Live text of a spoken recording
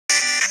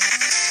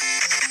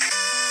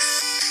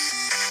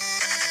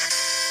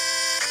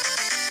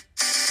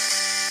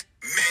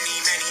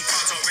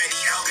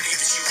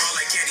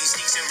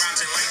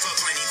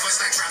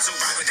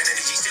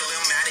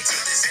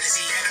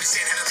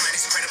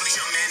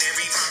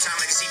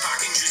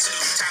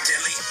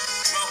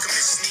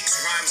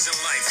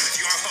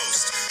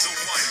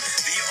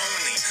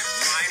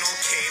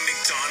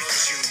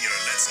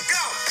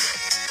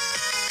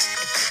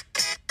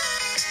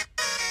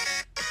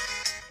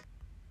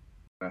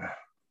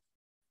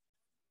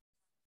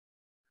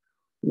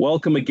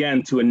Welcome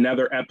again to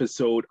another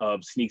episode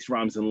of Sneaks,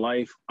 Rhymes, and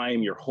Life. I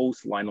am your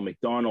host, Lionel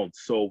McDonald.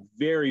 So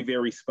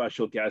very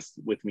special guest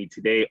with me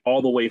today,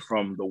 all the way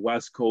from the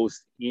West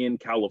Coast in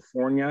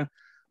California,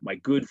 my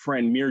good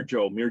friend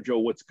Mirjo.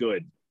 Mirjo, what's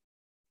good?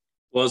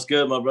 What's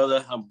good, my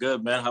brother? I'm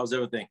good, man. How's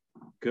everything?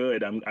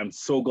 Good. I'm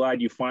so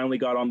glad you finally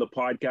got on the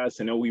podcast.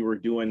 I know we were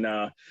doing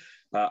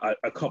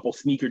a couple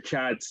sneaker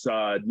chats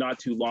not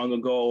too long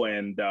ago,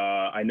 and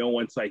I know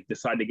once I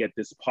decided to get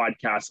this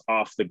podcast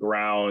off the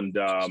ground,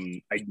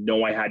 I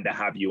know I had to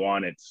have you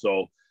on it.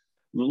 So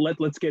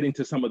let's get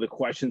into some of the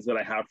questions that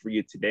I have for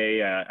you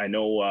today. I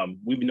know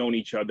we've known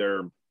each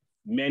other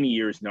many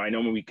years now. I know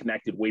when we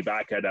connected way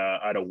back at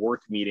a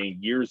work meeting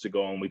years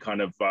ago, and we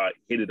kind of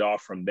hit it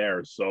off from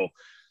there. So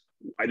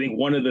I think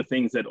one of the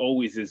things that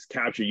always is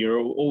captured, you're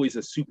always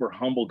a super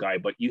humble guy,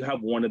 but you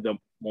have one of the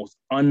most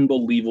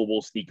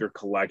unbelievable sneaker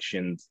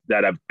collections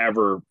that I've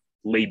ever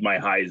laid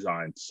my eyes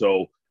on.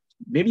 So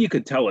maybe you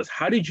could tell us,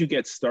 how did you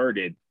get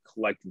started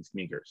collecting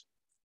sneakers?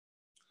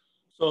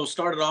 So it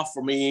started off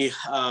for me,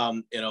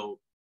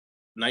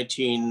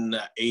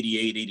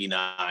 1988,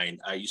 89.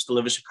 I used to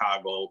live in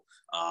Chicago.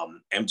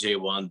 MJ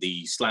won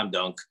the Slam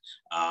Dunk.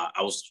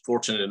 I was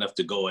fortunate enough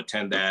to go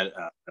attend that.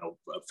 A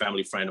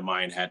family friend of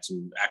mine had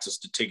some access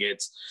to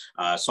tickets,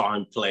 saw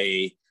him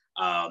play.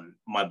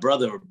 My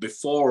brother,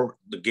 before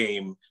the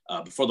game,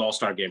 before the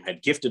All-Star game,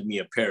 had gifted me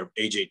a pair of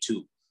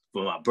AJ2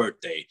 for my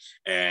birthday.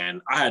 And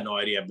I had no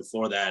idea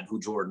before that who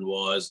Jordan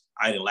was.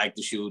 I didn't like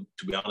the shoe,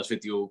 to be honest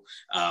with you.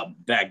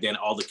 Back then,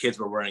 all the kids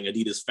were wearing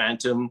Adidas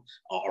Phantom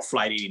or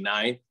Flight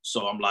 89.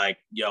 So I'm like,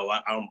 yo,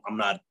 I'm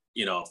not,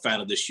 a fan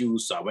of the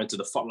shoes. So I went to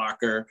the Foot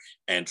Locker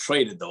and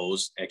traded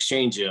those,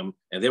 exchanged them.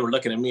 And they were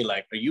looking at me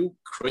like, are you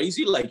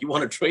crazy? Like, you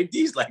want to trade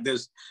these? Like,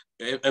 this,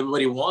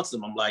 everybody wants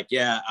them. I'm like,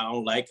 yeah, I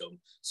don't like them.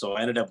 So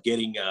I ended up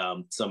getting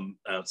some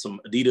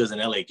Adidas and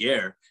LA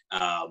Gear.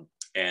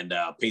 And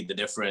paid the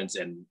difference.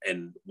 And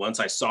once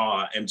I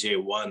saw MJ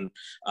won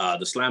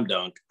the Slam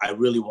Dunk, I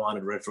really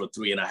wanted Retro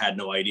 3, and I had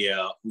no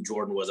idea who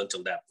Jordan was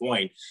until that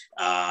point.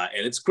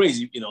 And it's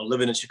crazy,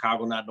 living in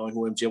Chicago, not knowing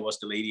who MJ was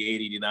till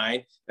 88,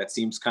 89. That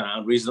seems kind of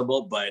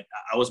unreasonable, but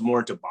I was more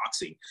into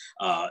boxing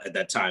at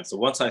that time. So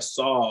once I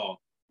saw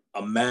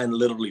a man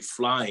literally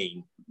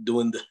flying,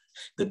 doing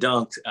the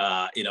dunk,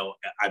 I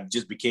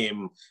just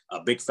became a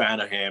big fan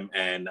of him.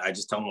 And I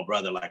just tell my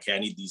brother, like, hey, I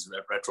need these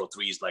Retro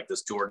 3s like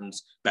this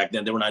Jordans. Back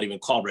then, they were not even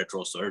called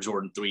Retro, so Air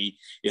Jordan 3,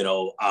 and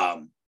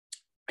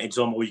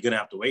so I'm, well, you're going to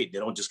have to wait. They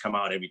don't just come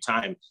out every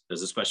time.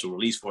 There's a special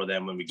release for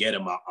them. When we get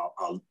them,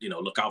 I'll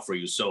look out for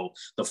you. So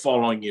the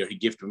following year, he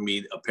gifted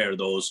me a pair of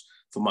those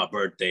for my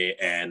birthday.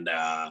 And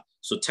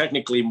so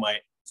technically, my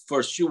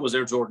first shoe was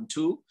Air Jordan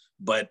 2,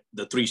 but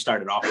the 3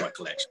 started off my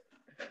collection.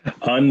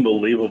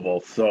 Unbelievable.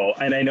 So,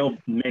 and I know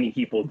many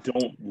people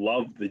don't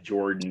love the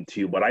Jordan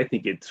 2, but I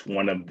think it's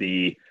one of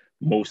the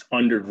most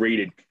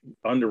underrated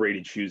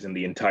shoes in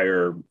the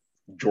entire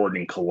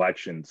Jordan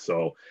collection.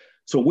 So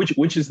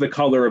which is the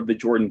color of the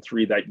Jordan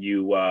 3 that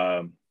you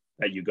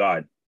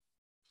got?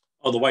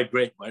 Oh, the white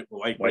gray.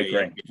 White gray.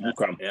 Yeah.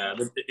 Okay. Yeah,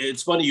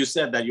 it's funny you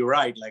said that. You're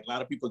right. Like, a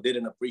lot of people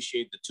didn't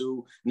appreciate the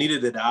 2, neither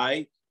did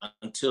I,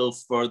 until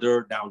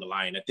further down the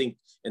line. I think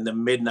in the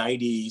mid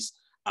 90s,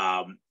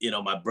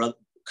 my brother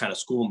kind of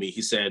schooled me.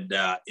 He said,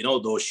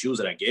 those shoes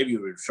that I gave you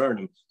to return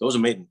them, those are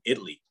made in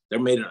Italy. They're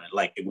made in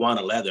like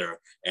iguana leather.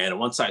 And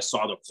once I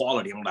saw the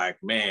quality, I'm like,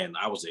 man,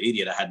 I was an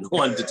idiot. I had no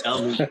one to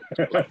tell me,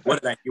 like,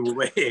 what did I give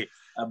away?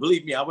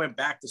 Believe me, I went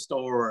back to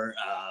store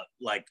a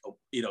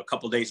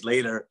couple of days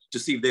later to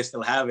see if they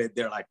still have it.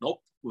 They're like,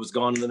 nope, it was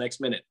gone in the next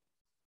minute.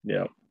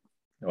 Yeah.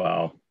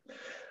 Wow.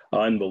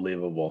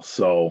 Unbelievable.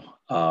 So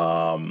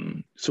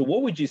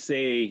what would you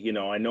say,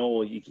 I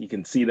know you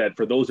can see that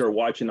for those who are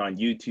watching on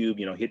YouTube,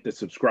 hit the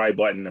subscribe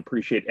button.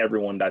 Appreciate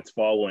everyone that's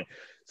following.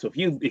 So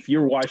if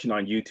you're watching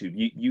on YouTube,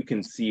 you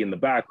can see in the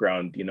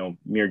background,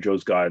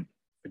 Mirjo's got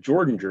a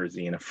Jordan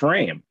jersey in a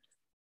frame.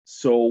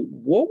 So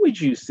what would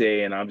you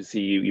say, and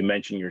obviously you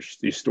mentioned your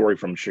story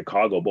from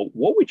Chicago, but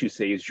what would you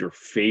say is your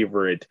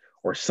favorite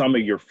or some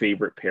of your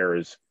favorite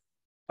pairs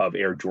of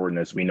Air Jordan,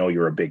 as we know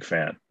you're a big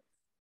fan?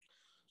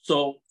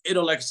 So,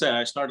 like I said,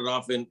 I started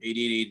off in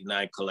 88,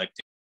 89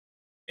 collecting,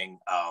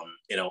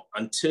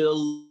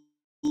 until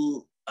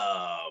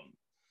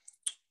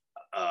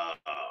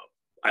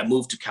I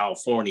moved to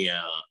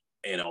California,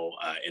 in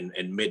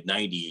mid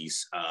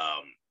 90s.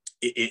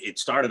 It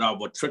started out,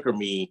 what triggered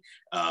me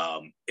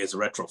is a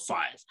Retro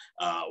 5.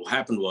 What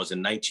happened was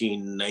in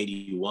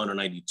 1991 or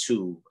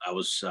 92, I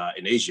was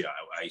in Asia.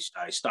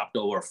 I stopped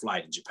over a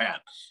flight in Japan.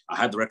 I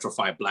had the Retro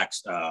 5 black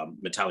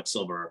metallic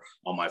silver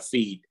on my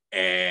feet.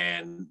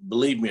 And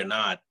believe me or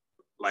not,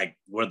 like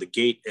where the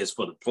gate is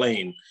for the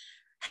plane,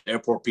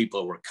 airport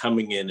people were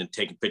coming in and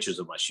taking pictures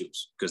of my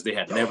shoes because they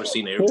had never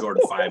seen Air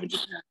Jordan 5 in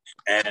Japan.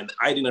 And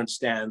I didn't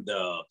understand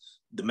the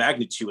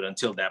magnitude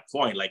until that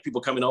point. Like, people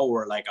coming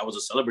over, like I was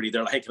a celebrity.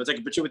 They're like, hey, can I take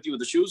a picture with you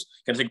with the shoes?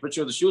 Can I take a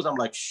picture of the shoes? I'm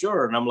like,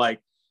 sure. And I'm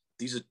like,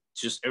 these are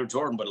just Air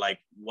Jordan, but like,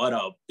 what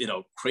a,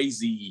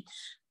 crazy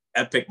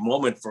epic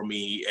moment for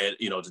me,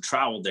 to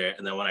travel there.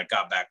 And then when I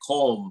got back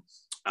home,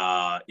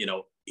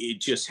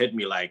 it just hit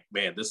me like,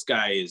 man, this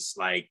guy is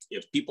like,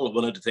 if people are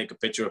willing to take a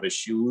picture of his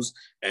shoes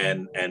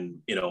and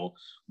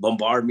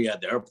bombard me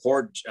at the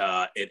airport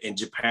in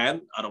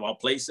Japan, out of all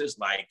places,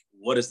 like,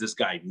 what does this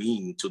guy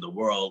mean to the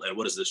world, and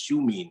what does the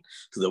shoe mean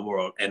to the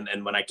world? And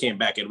when I came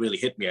back, it really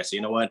hit me. I said,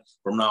 you know what?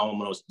 From now on, I'm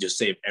gonna just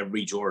save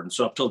every Jordan.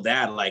 So up till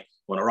that, like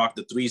when I rocked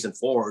the 3s and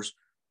 4s,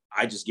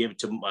 I just gave it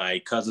to my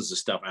cousins and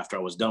stuff after I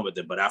was done with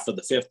it. But after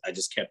the 5th, I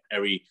just kept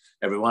every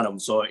one of them.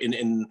 So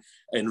in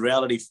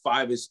reality,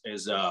 5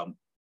 is a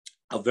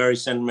very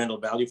sentimental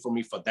value for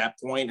me for that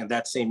point. And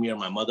that same year,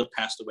 my mother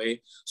passed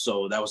away.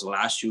 So that was the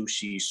last shoe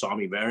she saw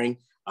me wearing.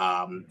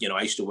 I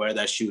used to wear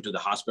that shoe to the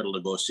hospital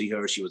to go see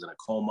her. She was in a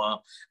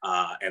coma.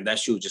 And that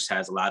shoe just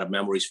has a lot of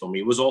memories for me.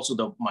 It was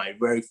also my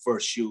very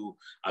first shoe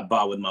I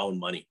bought with my own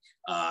money.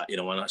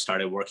 When I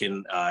started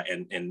working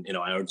and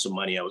I earned some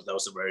money, that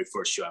was the very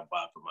first shoe I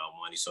bought for my own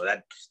money. So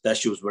that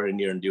shoe was very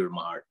near and dear to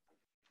my heart.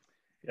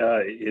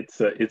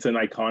 It's an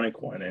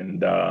iconic one.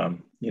 And,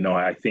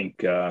 I think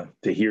to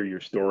hear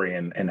your story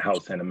and how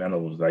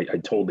sentimental it was, I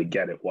totally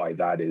get it, why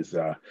that is,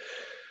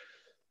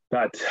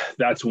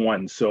 that's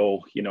one. So,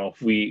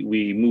 if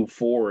we move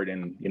forward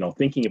and,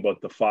 thinking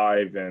about the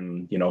 5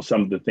 and,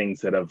 some of the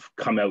things that have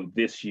come out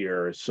this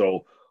year.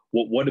 So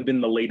what have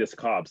been the latest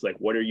Cobbs? Like,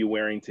 what are you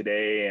wearing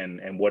today,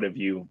 and what have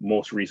you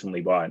most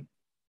recently bought?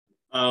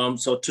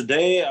 So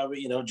today,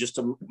 just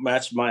to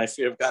match my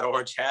Fear of God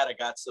orange hat, I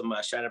got some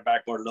Shattered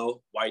Backboard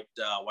Low, white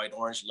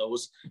orange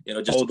lows,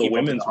 just to the keep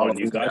women's one,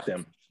 you got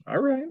them. All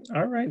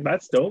right.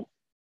 That's dope.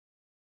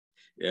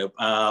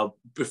 Yeah.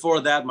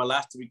 Before that, my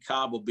last 3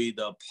 Cobb will be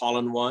the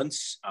Pollen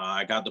ones.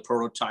 I got the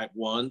prototype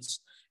ones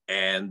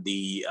and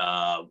the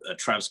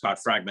Travis Scott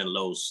Fragment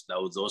lows. That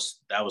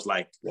was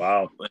like,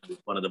 wow,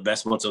 one of the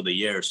best ones of the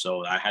year.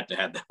 So I had to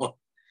have that one.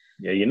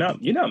 Yeah, you're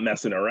not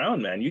messing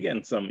around, man. You're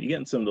getting some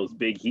of those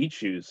big heat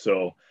shoes.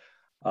 So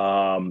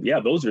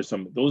those are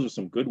some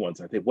good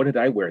ones. I think, what did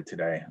I wear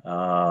today?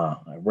 I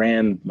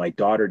ran my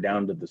daughter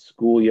down to the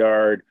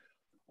schoolyard.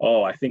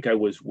 I think I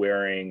was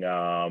wearing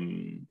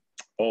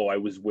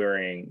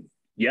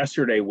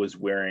yesterday was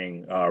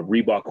wearing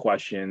Reebok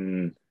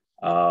Question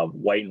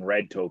white and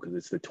red toe, because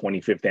it's the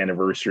 25th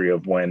anniversary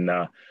of when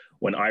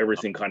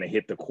Iverson kind of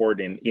hit the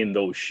court in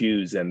those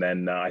shoes. And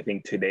then I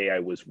think today I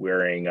was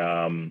wearing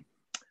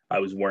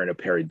a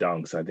pair of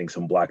Dunks, I think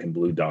some black and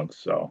blue Dunks.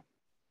 So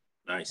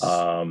nice.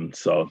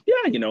 So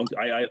yeah,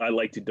 I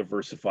like to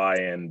diversify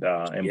and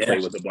play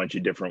with a bunch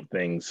of different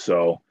things.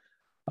 So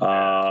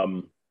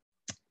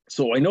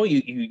so I know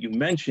you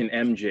mentioned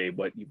MJ,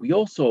 but we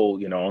also,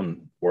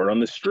 word on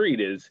the street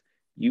is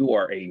you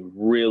are a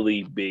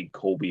really big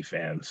Kobe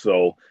fan.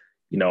 So,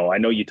 I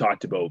know you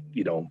talked about,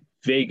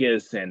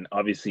 Vegas and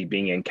obviously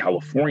being in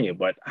California,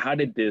 but how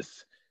did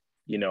this,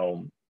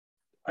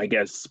 I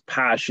guess,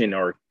 passion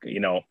or,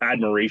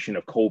 admiration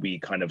of Kobe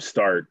kind of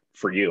start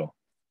for you?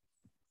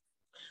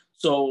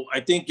 So I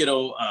think,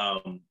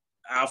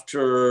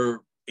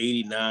 after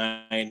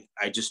 89,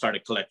 I just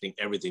started collecting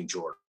everything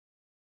Jordan,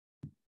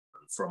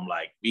 from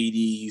like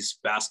BDs,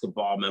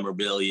 basketball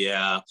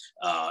memorabilia,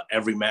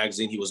 every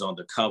magazine he was on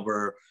the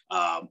cover,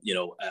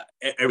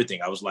 everything.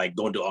 I was like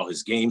going to all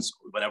his games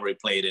whenever he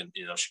played in,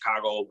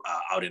 Chicago,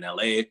 out in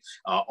LA,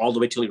 all the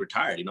way till he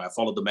retired. I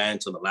followed the man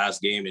till the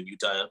last game in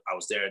Utah. I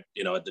was there,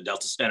 at the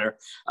Delta Center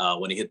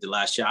when he hit the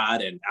last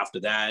shot. And after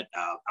that,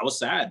 I was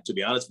sad, to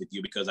be honest with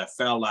you, because I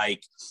felt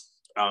like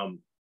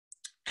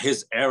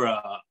his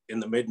era in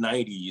the mid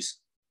 90s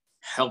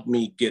helped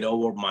me get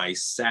over my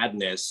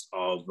sadness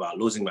of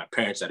losing my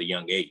parents at a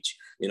young age.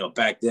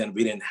 Back then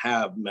we didn't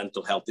have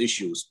mental health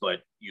issues,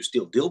 but you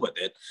still deal with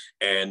it.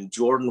 And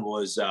Jordan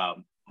was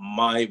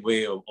my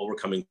way of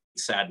overcoming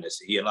sadness.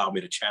 He allowed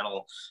me to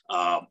channel,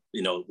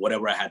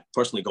 whatever I had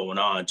personally going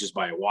on just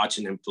by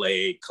watching him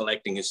play,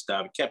 collecting his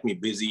stuff. It kept me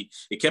busy.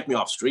 It kept me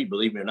off street,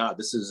 believe me or not.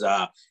 This is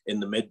in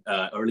the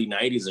early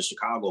 90s in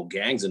Chicago.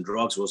 Gangs and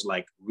drugs was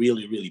like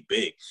really, really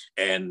big.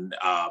 And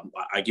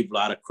I give a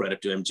lot of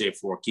credit to MJ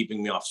for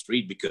keeping me off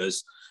street,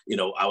 because,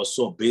 I was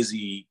so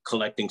busy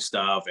collecting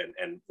stuff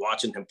and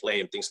watching him play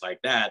and things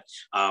like that.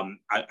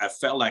 I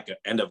felt like an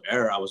end of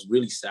era. I was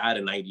really sad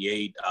in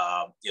 98,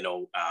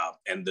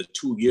 and the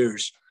 2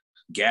 years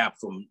gap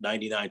from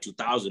 99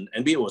 2000,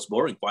 NBA was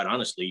boring, quite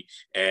honestly.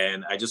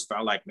 And I just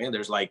felt like, man,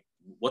 there's like,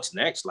 what's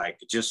next? Like,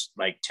 just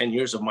like 10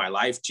 years of my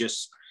life,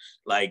 just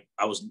like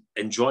I was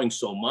enjoying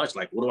so much.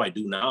 Like, what do I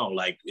do now?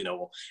 Like,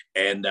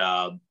 and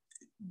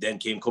then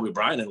came Kobe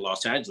Bryant in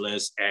Los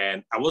Angeles,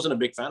 and I wasn't a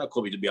big fan of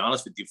Kobe, to be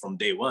honest with you, from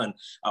day one.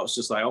 I was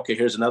just like, okay,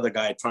 here's another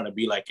guy trying to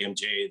be like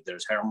MJ.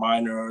 There's Harold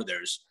Miner,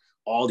 there's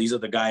all these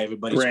other guys,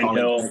 everybody's Grant calling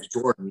Hill.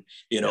 Jordan,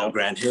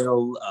 Grant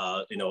Hill,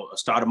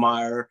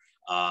 Stoudemire,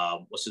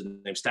 what's his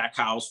name,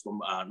 Stackhouse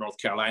from North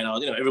Carolina.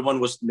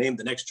 Everyone was named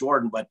the next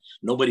Jordan, but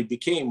nobody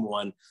became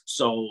one.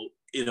 So,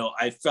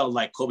 I felt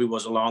like Kobe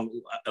was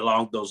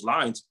along those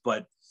lines.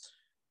 But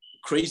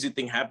crazy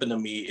thing happened to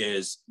me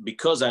is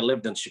because I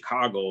lived in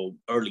Chicago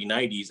early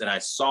 90s and I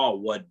saw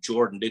what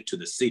Jordan did to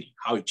the city,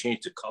 how he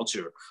changed the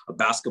culture of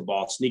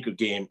basketball, sneaker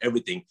game,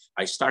 everything.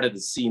 I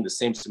started seeing the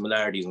same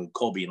similarities in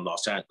Kobe in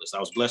Los Angeles. I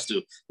was blessed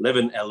to live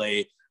in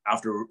LA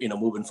after,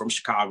 moving from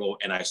Chicago,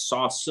 and I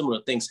saw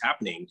similar things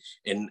happening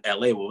in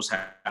LA, what was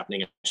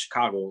happening in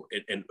Chicago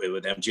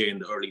with MJ in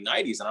the early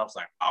 90s. And I was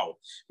like, oh,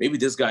 maybe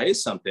this guy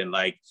is something.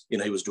 Like,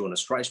 he was doing a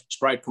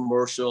Sprite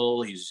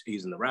commercial. He's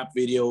in the rap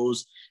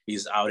videos.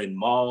 He's out in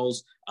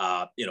malls.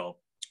 I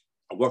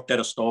worked at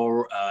a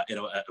store, at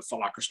a Foot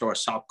Locker store at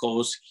South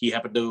Coast. He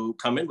happened to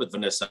come in with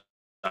Vanessa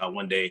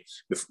one day.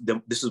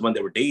 This is when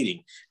they were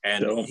dating,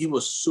 and he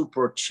was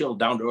super chill,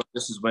 down to earth.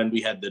 This is when we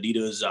had the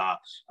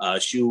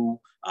Adidas shoe.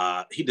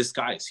 He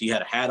disguised. He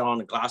had a hat on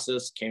and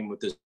glasses. Came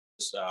with his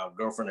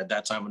girlfriend at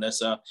that time,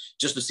 Vanessa,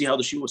 just to see how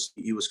the shoe was.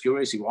 He was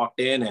curious. He walked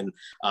in, and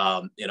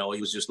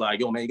he was just like,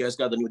 "Yo, man, you guys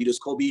got the new Adidas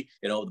Kobe?"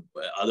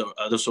 Other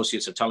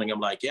associates are telling him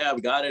like, "Yeah,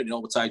 we got it.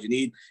 What size you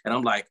need?" And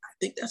I'm like, "I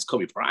think that's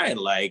Kobe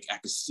Bryant." Like, I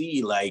could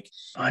see like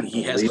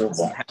he has.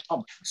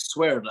 I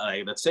swear,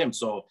 like that's him.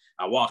 So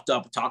I walked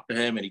up, talked to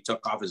him, and he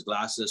took off his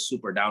glasses,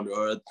 super down to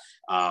earth,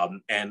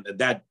 and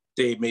that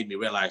day made me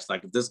realize,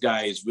 like, if this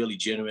guy is really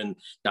genuine,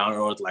 down to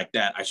earth like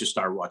that, I should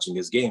start watching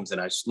his games.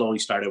 And I slowly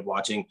started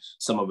watching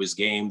some of his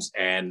games.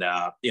 And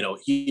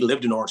he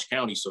lived in Orange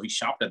County, so he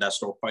shopped at that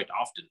store quite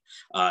often.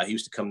 He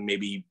used to come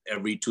maybe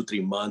every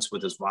 2-3 months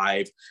with his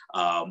wife,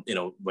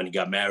 when he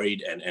got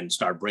married, and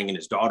start bringing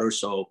his daughter.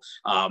 So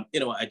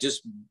I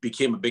just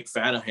became a big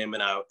fan of him,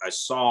 and I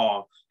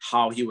saw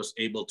how he was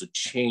able to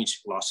change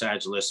Los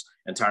Angeles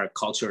entire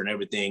culture and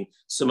everything,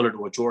 similar to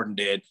what Jordan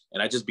did.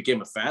 And I just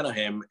became a fan of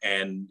him.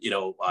 And,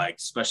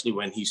 especially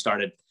when he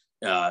started,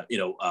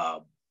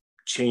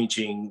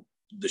 changing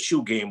the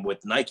shoe game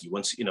with Nike.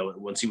 Once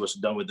he was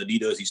done with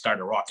Adidas, he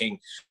started rocking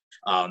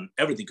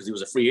everything, because he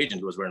was a free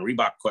agent. He was wearing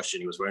Reebok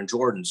Question, he was wearing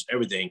Jordans,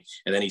 everything.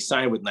 And then he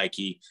signed with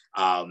Nike.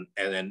 And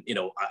then,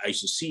 I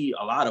used to see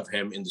a lot of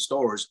him in the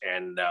stores,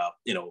 and,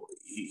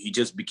 he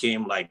just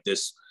became like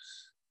this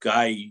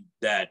guy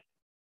that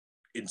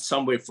in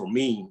some way for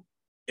me,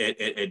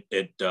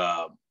 it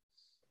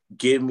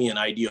gave me an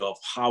idea of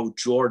how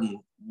Jordan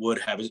would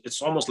have.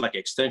 It's almost like an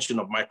extension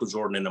of Michael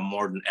Jordan in a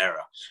modern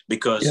era,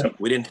 because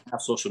we didn't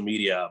have social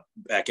media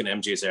back in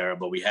MJ's era,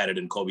 but we had it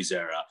in Kobe's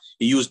era.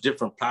 He used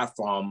different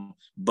platform,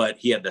 but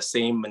he had the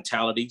same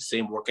mentality,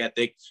 same work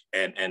ethic,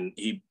 and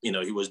he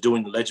was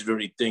doing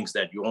legendary things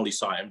that you only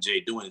saw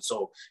MJ doing.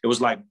 So it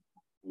was like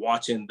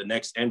watching the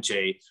next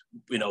MJ,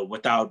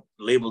 without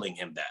labeling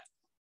him that.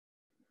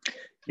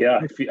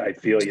 Yeah, I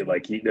feel you.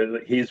 Like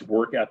his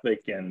work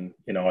ethic, and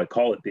I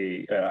call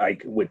it I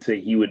would say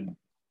he would,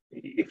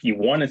 if you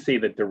want to say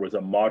that there was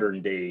a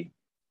modern day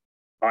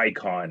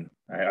icon,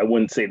 I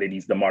wouldn't say that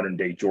he's the modern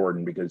day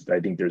Jordan, because I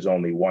think there's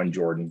only one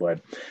Jordan,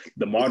 but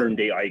the modern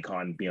day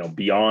icon,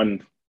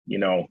 beyond,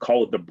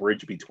 call it the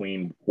bridge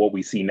between what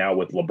we see now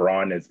with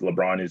LeBron, as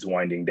LeBron is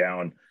winding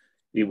down.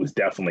 It was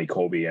definitely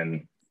Kobe,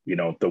 and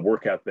the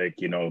work ethic,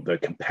 the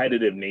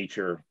competitive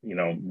nature,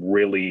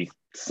 really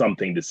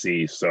something to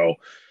see. So,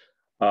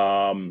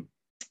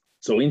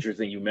 so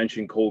interesting. You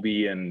mentioned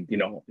Kobe, and,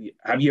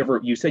 have you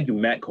ever, you said you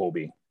met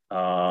Kobe.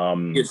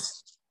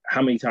 Yes.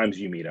 How many times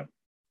did you meet him?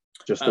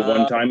 Just the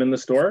one time in the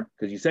store?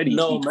 Because you said he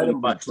met him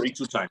about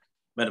 22 times.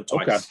 Met him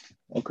twice.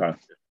 Okay.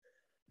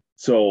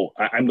 So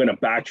I'm going to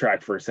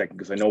backtrack for a second,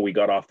 because I know we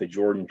got off the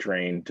Jordan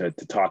train to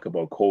talk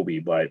about Kobe,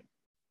 but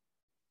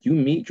you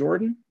meet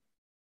Jordan?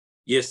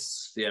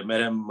 Yes. Yeah,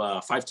 met him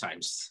 5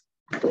 times.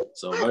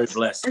 So very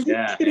blessed. Are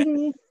you kidding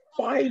me?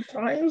 5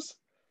 times?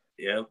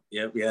 Yep.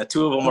 Yeah.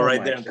 2 of them are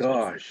right there. Oh my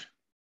gosh.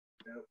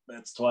 Yep,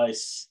 that's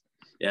twice.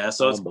 Yeah.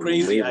 So it's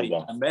crazy.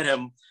 I met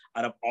him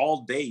out of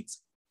all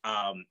dates.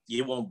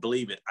 You won't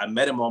believe it. I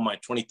met him on my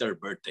 23rd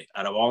birthday.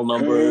 Out of all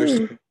numbers,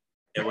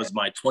 it was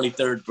my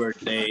 23rd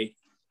birthday.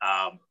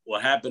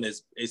 What happened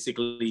is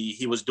basically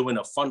he was doing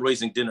a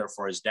fundraising dinner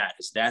for his dad.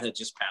 His dad had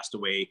just passed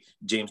away,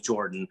 James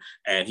Jordan,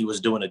 and he was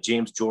doing a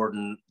James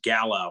Jordan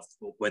gala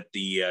with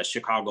the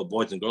Chicago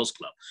Boys and Girls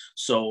Club.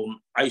 So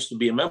I used to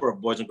be a member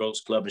of Boys and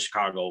Girls Club in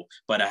Chicago,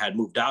 but I had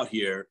moved out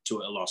here to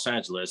Los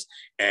Angeles.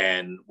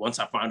 And once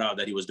I found out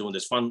that he was doing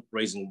this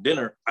fundraising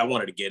dinner, I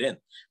wanted to get in.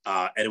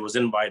 And it was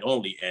invite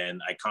only. And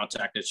I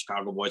contacted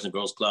Chicago Boys and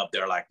Girls Club.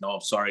 They're like, no,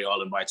 I'm sorry,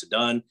 all invites are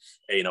done.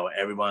 And,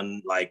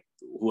 everyone, like,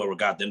 whoever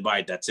got the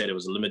invite, that's it. It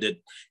was a limited,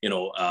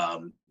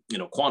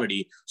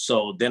 quantity.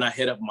 So then I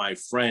hit up my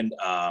friend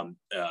I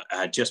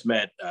had just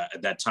met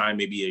at that time,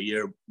 maybe a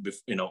year,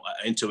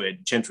 into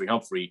it, Gentry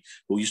Humphrey,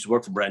 who used to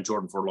work for Brand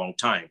Jordan for a long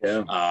time.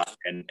 Yeah.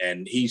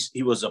 And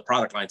he was a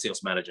product line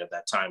sales manager at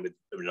that time with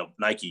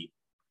Nike.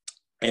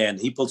 And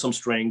he pulled some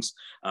strings.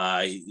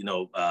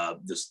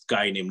 This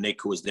guy named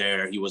Nick, who was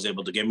there, he was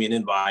able to get me an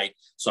invite.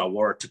 So I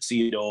wore a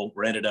tuxedo,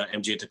 rented a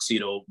MJ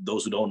tuxedo.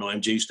 Those who don't know,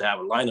 MJ used to have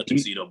a line of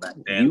tuxedo back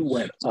then. You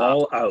went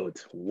all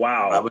out.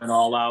 Wow. I went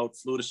all out,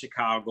 flew to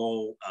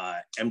Chicago.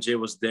 MJ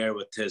was there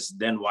with his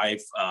then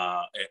wife,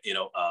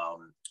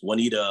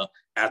 Juanita,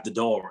 at the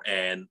door.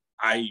 And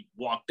I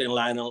walked in,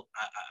 Lionel.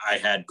 I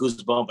had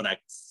goosebumps and I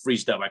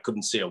freezed up. I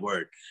couldn't say a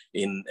word.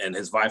 And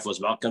his wife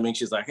was welcoming.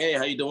 She's like, "Hey,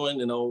 how you doing?"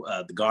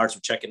 The guards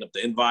were checking up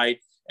the invite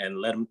and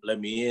let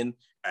me in.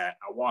 I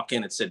walk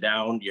in and sit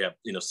down. You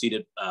have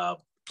seated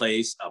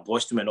place.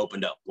 Boyz II Men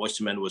opened up. Boyz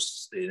II Men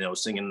was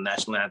singing the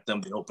national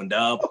anthem. They opened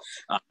up.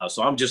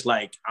 So I'm just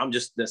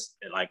this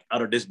like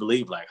utter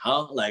disbelief. Like,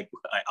 huh? Like,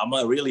 am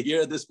I really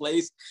here at this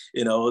place?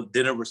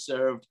 Dinner was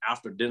served.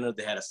 After dinner,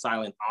 they had a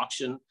silent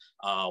auction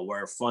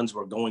where funds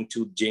were going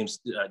to James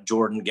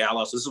Jordan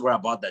Gallows. This is where I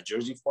bought that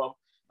jersey from.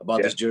 I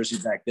bought this jersey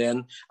back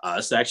then.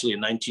 It's actually a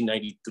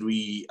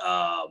 1993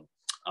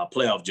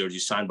 playoff jersey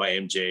signed by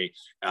MJ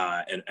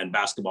and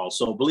basketball.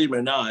 So believe it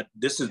or not,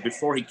 this is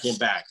before he came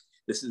back.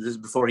 This is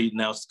before he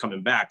announced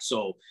coming back.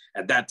 So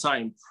at that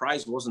time,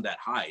 price wasn't that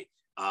high.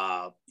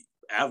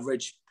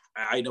 Average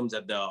items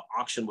at the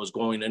auction was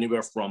going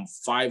anywhere from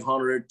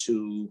 $500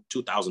 to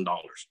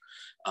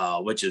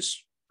 $2,000, which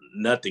is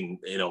nothing,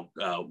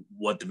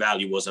 what the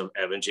value was of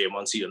MJ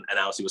once he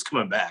announced he was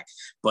coming back.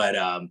 But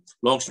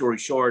long story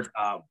short,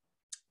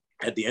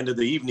 at the end of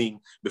the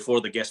evening,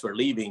 before the guests were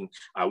leaving,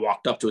 I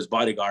walked up to his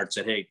bodyguard,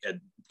 said, "Hey,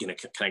 can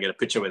I get a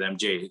picture with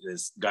MJ?"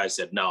 This guy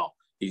said, "No.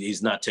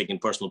 He's not taking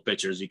personal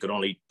pictures. He could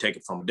only take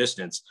it from a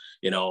distance,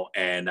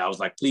 And I was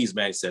like, "Please,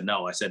 man." He said,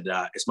 "No." I said,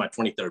 "It's my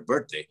 23rd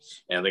birthday."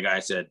 And the guy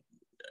said,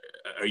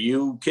 "Are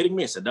you kidding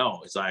me?" I said,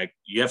 "No." It's like,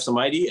 "You have some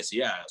ID?" I said,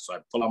 "Yeah." So I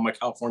pulled out my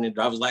California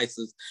driver's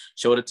license,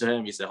 showed it to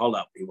him. He said, "Hold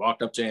up." He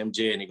walked up to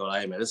MJ and he goes,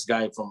 "Hey, man, this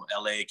guy from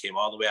LA came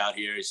all the way out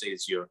here. He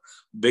says you're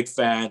a big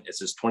fan. It's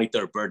his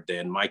 23rd birthday."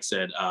 And Mike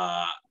said,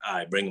 "All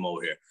right, bring him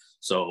over here."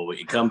 So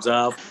he comes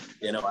up,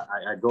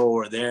 I go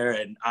over there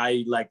and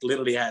I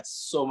literally had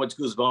so much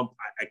goosebumps.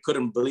 I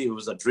couldn't believe it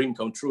was a dream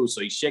come true.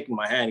 So he's shaking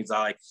my hand. He's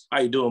like,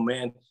 "How you doing,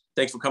 man?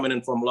 Thanks for coming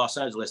in from Los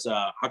Angeles.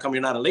 How come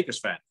you're not a Lakers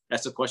fan?"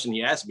 That's the question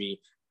he asked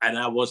me. And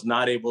I was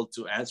not able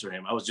to answer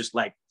him. I was just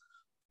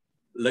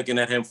looking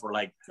at him for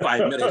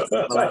 5 minutes.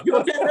 I'm like, "You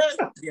okay,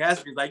 man?" He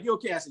asked me, "You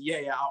okay?" I said,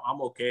 yeah, I'm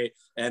okay.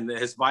 And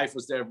his wife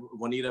was there,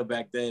 Juanita,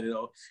 back then,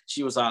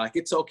 she was like,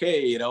 "It's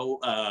okay,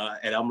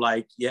 and I'm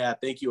like, "Yeah,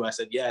 thank you." I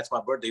said, "Yeah, it's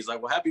my birthday." He's like,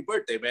 "Well, happy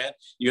birthday, man.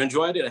 You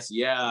enjoyed it?" I said,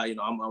 "Yeah,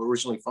 I'm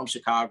originally from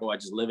Chicago. I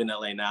just live in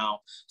LA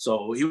now."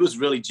 So he was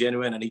really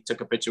genuine and he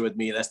took a picture with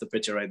me. That's the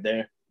picture right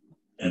there.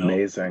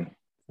 Amazing.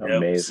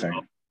 Amazing.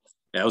 So,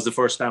 that was the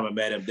first time I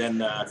met him.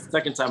 Then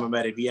second time I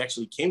met him, he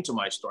actually came to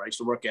my store. I used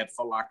to work at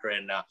Foot Locker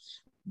in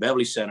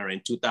Beverly Center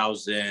in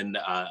 2000.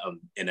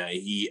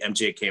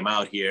 MJ came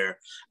out here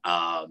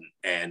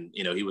and,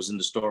 he was in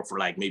the store for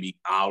maybe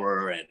an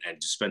hour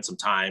and just spent some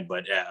time.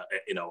 But,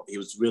 he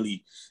was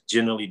really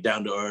genuinely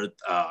down to earth,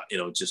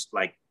 just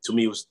to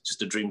me, it was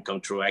just a dream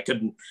come true. I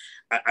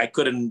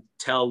couldn't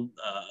tell,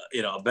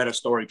 a better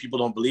story. People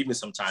don't believe me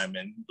sometimes.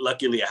 And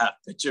luckily I have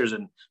pictures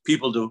and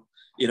people do,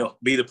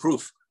 be the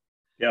proof.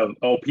 Yeah.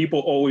 Oh, people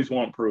always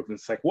want proof.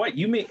 It's like, "What?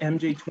 You met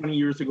MJ 20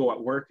 years ago at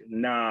work?"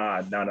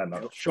 Nah.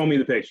 Show me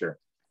the picture.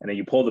 And then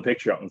you pull the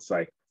picture out and it's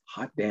like,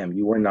 hot damn,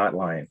 you were not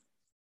lying.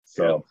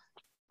 So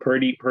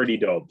pretty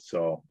dope.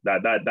 So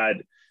that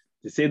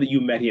to say that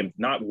you met him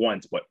not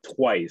once, but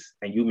twice,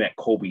 and you met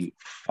Kobe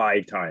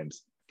 5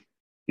 times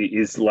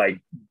is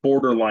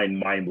borderline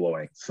mind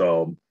blowing.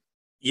 So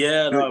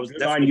yeah, no, good, I was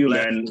good on you,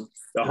 man. The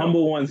Yeah.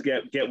 humble ones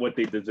get what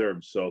they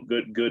deserve. So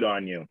good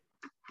on you.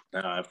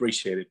 I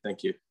appreciate it.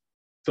 Thank you.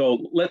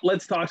 So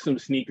let's talk some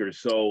sneakers.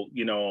 So,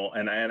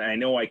 and I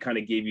know I kind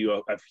of gave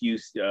you a few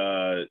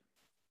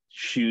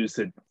shoes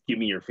to give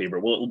me your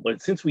favorite. Well,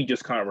 but since we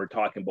just kind of were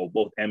talking about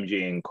both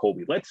MJ and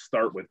Kobe, let's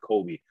start with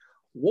Kobe.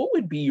 What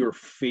would be your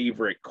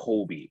favorite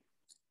Kobe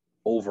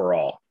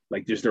overall?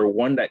 Is there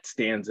one that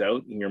stands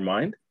out in your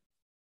mind?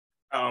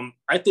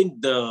 I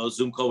think the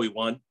Zoom Kobe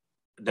one,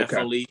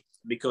 definitely,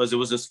 because it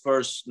was his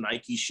first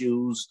Nike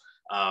shoes.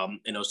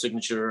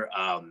 Signature,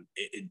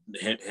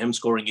 him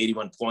scoring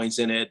 81 points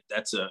in it.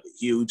 That's a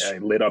huge. Yeah, he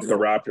lit up the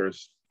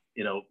Raptors.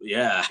 Yeah.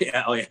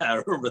 Oh, yeah.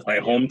 I remember that. My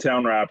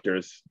hometown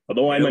Raptors.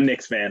 Although I'm a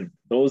Knicks fan.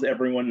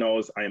 Everyone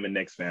knows I am a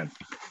Knicks fan.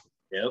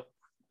 Yep.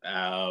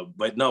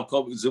 But no,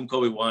 Zoom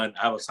Kobe one.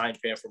 I was a signed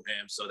fan from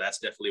him, so that's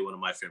definitely one of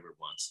my favorite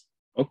ones.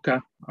 Okay.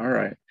 All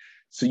right.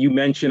 So you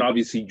mentioned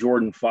obviously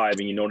Jordan 5,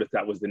 and you noticed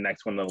that was the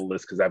next one on the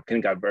list because I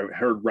think I've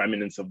heard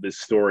remnants of this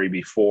story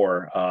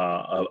before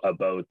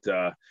about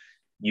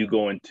you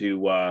going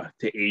to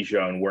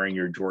Asia and wearing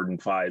your Jordan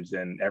 5s,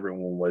 and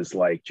everyone was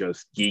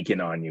just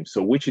geeking on you.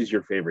 So which is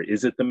your favorite?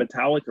 Is it the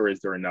metallic or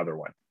is there another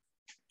one?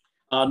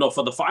 No,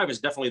 for the 5, it's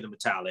definitely the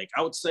metallic.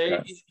 I would say,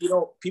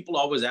 people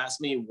always ask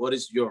me, what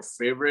is your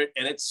favorite?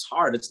 And it's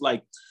hard. It's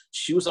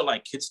shoes are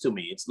like kids to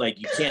me. It's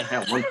you can't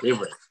have one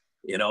favorite,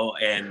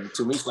 and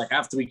to me, it's I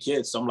have 3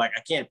 kids. So I'm I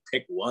can't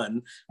pick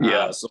one.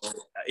 Yeah. So,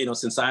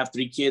 since I have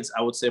 3 kids,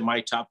 I would say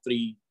my top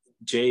 3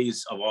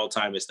 J's of all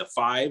time is the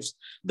 5s,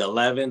 the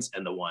 11s,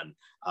 and the 1.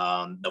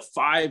 The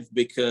 5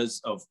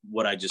 because of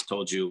what I just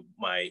told you,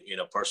 my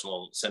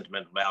personal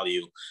sentimental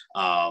value.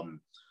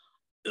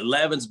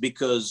 11s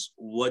because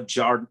what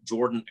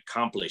Jordan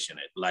accomplished in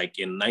it. Like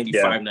in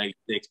 95,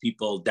 96,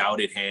 people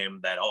doubted him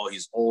that, oh,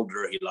 he's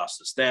older, he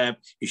lost a step,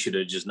 he should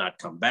have just not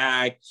come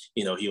back.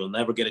 You know, he will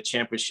never get a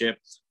championship.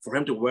 For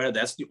him to wear,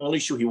 that's the only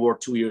shoe he wore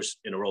 2 years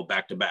in a row,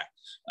 back to back.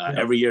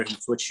 Every year he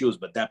switched shoes,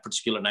 but that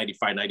particular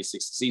 95,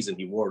 96 season,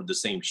 he wore the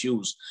same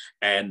shoes.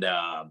 And,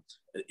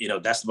 you know,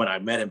 that's when I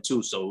met him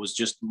too. So it was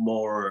just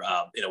more,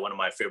 you know, one of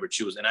my favorite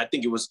shoes. And I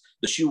think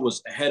the shoe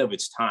was ahead of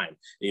its time.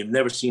 You've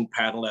never seen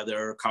patent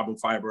leather, carbon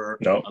fiber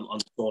on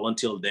the sole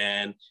until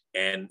then.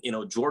 And, you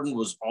know, Jordan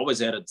was always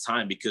ahead of the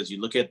time because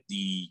you look at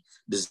the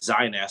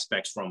design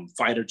aspects from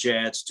fighter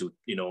jets to,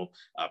 you know,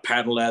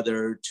 patent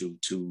leather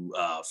to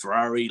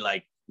Ferrari,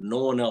 like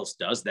no one else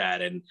does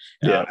that. And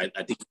I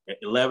think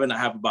 11, I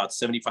have about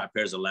 75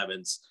 pairs of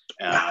 11s.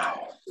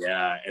 Wow.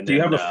 Yeah. And do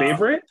you have a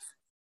favorite?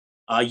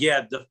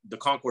 Yeah, the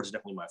Concord is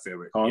definitely my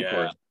favorite.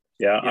 Concord.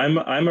 Yeah.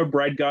 I'm a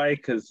Bread guy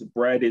because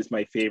Bread is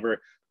my favorite.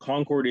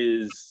 Concord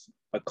is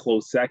a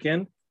close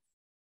second,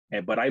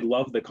 but I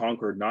love the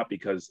Concord not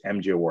because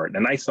MJ wore it.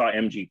 And I saw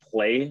MJ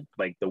play,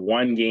 like the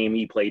one game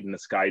he played in the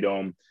Sky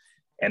Dome,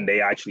 and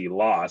they actually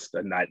lost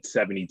in that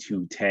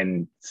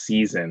 72-10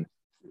 season.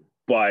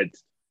 But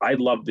I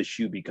love the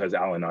shoe because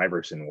Allen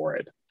Iverson wore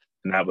it,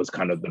 and that was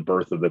kind of the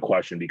birth of the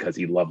question because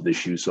he loved the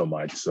shoe so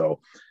much. So.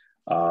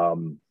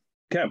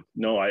 Okay.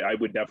 No, I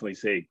would definitely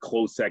say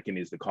close second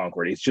is the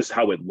Concord. It's just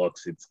how it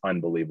looks. It's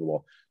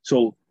unbelievable.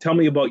 So tell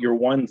me about your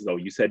ones, though.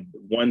 You said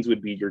ones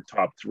would be your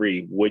top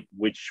three.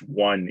 Which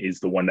one is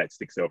the one that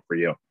sticks out for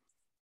you?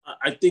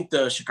 I think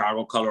the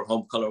Chicago color,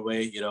 home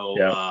colorway, you know,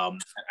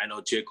 I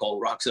know J. Cole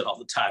rocks it all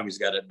the time. He's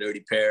got a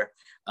dirty pair,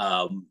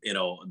 you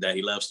know, that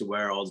he loves to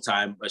wear all the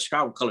time. But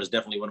Chicago color is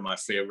definitely one of my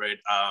favorite.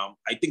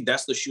 I think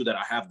that's the shoe that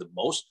I have the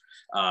most,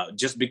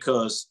 just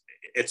because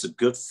it's a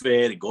good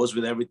fit. It goes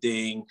with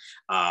everything.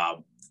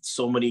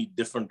 So many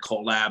different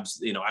collabs.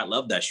 You know, I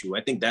love that shoe.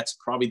 I think that's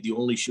probably the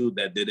only shoe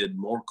that they did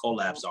more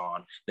collabs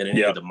on than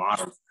any of the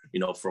models. You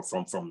know,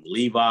 from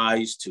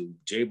Levi's to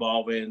J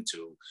Balvin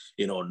to,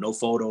 you know, No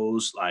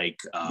Photos, like,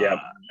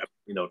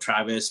 you know,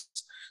 Travis,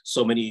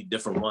 so many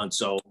different ones.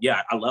 So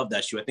yeah, I love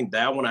that shoe. I think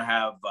that one I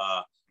have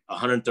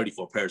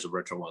 134 pairs of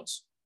retro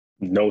ones.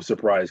 No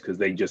surprise because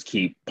they just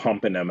keep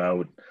pumping them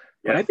out.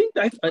 But I think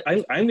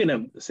I'm going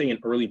to say an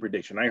early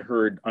prediction. I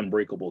heard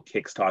Unbreakable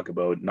Kicks talk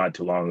about not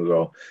too long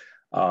ago.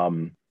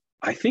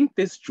 I think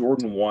this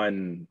Jordan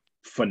 1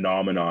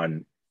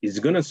 phenomenon is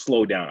going to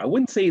slow down. I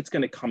wouldn't say it's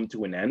going to come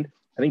to an end.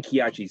 I think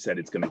he actually said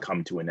it's going to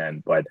come to an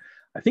end, but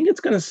I think it's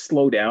going to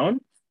slow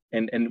down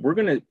and we're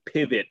going to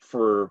pivot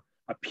for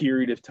a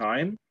period of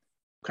time,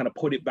 kind of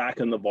put it back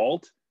in the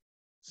vault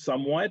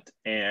somewhat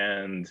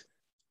and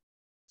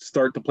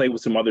start to play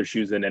with some other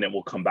shoes, and then it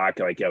will come back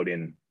like out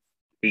in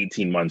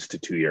 18 months to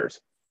 2 years.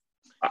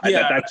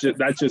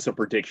 That's just a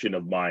prediction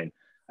of mine.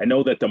 I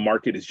know that the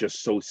market is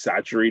just so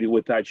saturated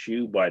with that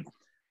shoe, but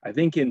I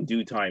think in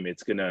due time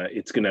it's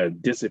gonna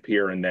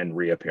disappear and then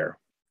reappear.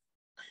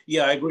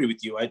 Yeah, I agree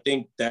with you. I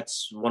think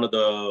that's one of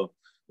the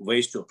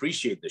ways to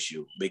appreciate the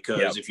shoe,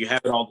 because if you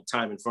have it all the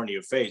time in front of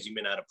your face, you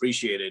may not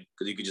appreciate it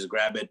because you could just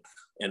grab it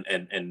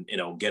and you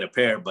know, get a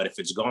pair. But if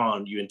it's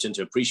gone, you intend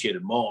to appreciate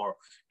it more,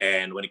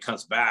 and when it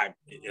comes back,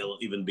 it'll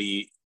even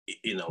be,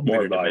 you know,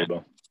 more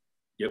valuable.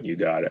 Yep. You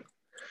got it.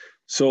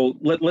 So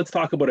let's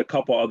talk about a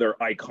couple other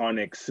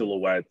iconic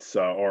silhouettes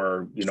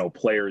or, you know,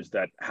 players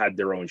that had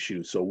their own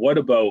shoes. So what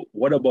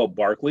about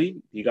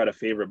Barkley? You got a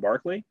favorite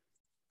Barkley?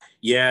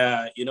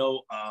 Yeah, you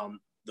know,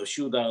 the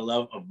shoe that I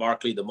love of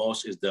Barkley the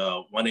most is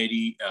the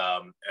 180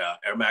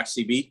 Air Max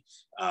CB.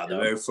 The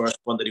very first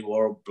one that he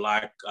wore,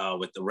 black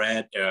with the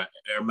red Air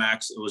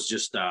Max. It was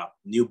just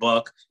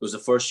nubuck. It was the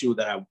first shoe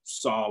that I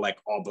saw, like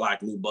all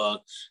black nubuck.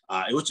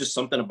 It was just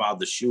something about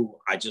the shoe.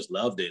 I just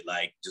loved it,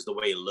 like just the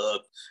way it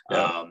looked.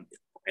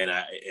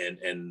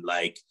 And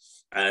like,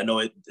 I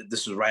know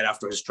this was right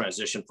after his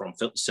transition from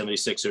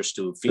 76ers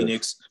to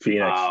Phoenix.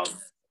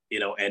 You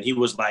know, and he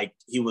was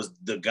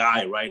the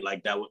guy, right?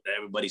 Like that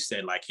everybody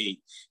said, like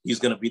he's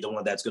going to be the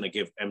one that's going to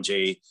give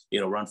MJ, you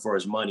know, run for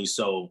his money.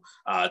 So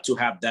to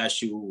have that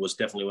shoe was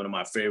definitely one of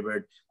my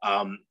favorite.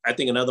 I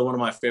think another one of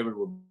my favorite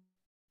would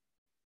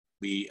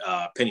be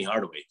Penny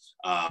Hardaway.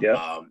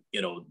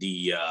 You know,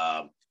 the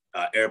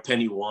Air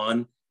Penny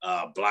 1,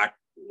 black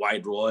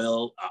white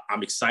royal.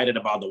 I'm excited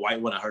about the white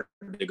one. I heard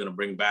they're going to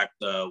bring back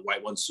the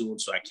white one soon,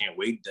 so I can't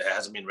wait. It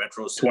hasn't been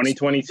retro since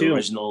 2022 the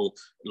original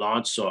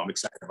launch, so I'm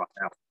excited about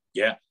that.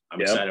 Yeah, I'm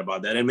excited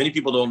about that. And many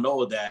people don't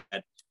know that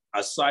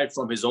aside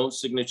from his own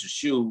signature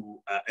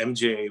shoe,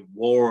 MJ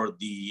wore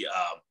the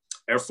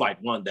Air Flight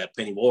 1 that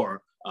Penny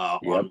wore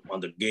on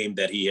the game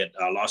that he had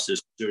lost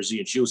his jersey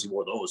and shoes. He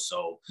wore those.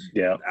 So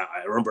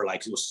I remember,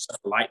 like, it was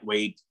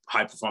lightweight,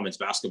 high performance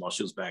basketball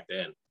shoes back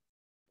then.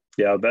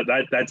 Yeah,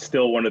 that's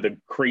still one of the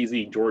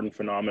crazy Jordan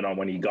phenomenon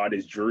when he got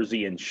his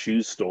jersey and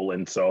shoes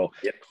stolen. So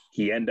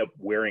he ended up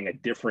wearing a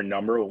different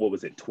number. What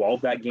was it,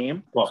 12 that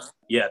game? Well,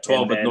 yeah,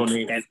 12 with no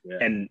name.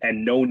 And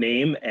no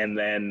name. And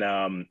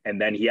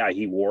then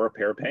he wore a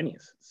pair of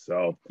pennies.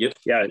 So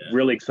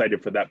really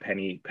excited for that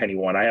penny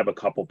one. I have a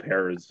couple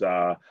pairs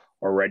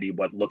already,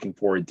 but looking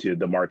forward to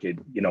the market,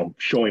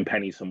 showing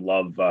Penny some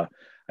love.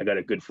 I got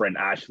a good friend,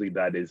 Ashley,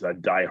 that is a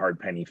diehard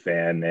Penny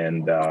fan,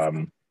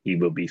 and he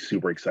will be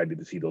super excited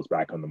to see those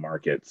back on the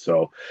market.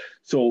 So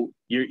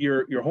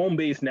your home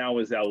base now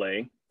is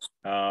LA.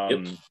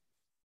 Yep.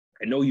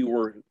 I know you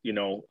were,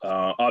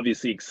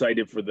 obviously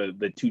excited for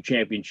the two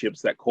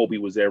championships that Kobe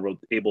was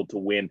able to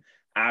win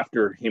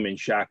after him and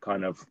Shaq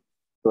kind of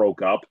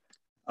broke up.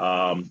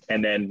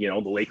 And then,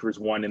 the Lakers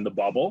won in the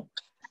bubble.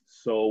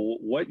 So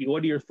what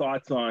are your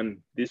thoughts on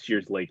this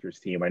year's Lakers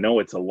team? I know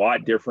it's a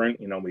lot different.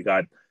 We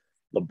got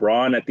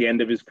LeBron at the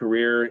end of his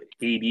career.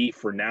 AD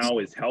for now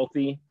is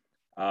healthy.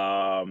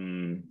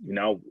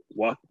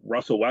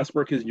 Russell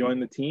Westbrook has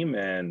joined the team,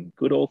 and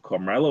good old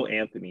Carmelo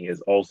Anthony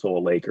is also a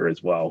Laker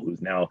as well,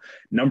 who's now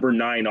number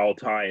 9 all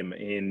time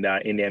in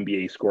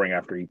NBA scoring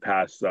after he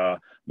passed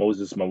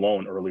Moses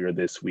Malone earlier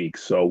this week.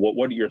 So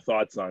what are your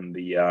thoughts on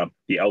the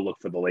outlook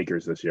for the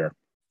Lakers this year?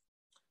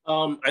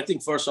 I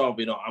think first off,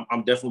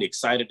 I'm definitely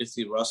excited to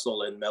see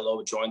Russell and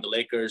Melo join the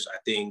Lakers. I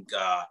think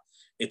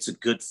it's a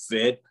good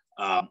fit.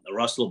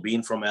 Russell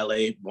being from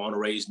LA, born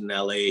and raised in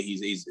LA,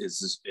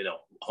 he's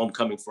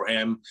homecoming for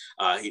him.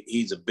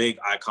 He's a big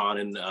icon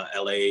in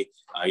LA.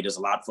 He does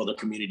a lot for the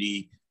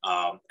community.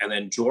 And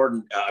then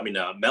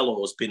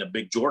Melo has been a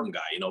big Jordan guy.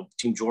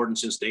 Team Jordan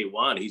since day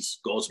one. He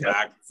goes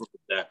back for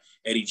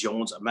Eddie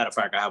Jones. As a matter of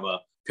fact, I have a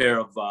pair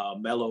of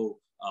Melo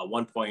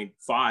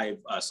 1.5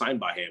 signed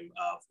by him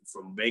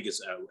from Vegas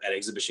at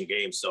exhibition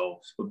games. So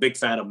I'm a big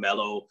fan of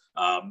Melo.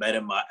 Met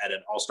him at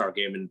an All-Star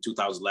game in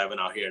 2011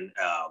 out here in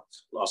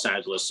Los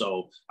Angeles.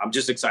 So I'm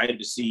just excited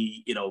to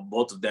see,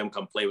 both of them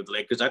come play with the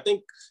Lakers. I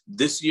think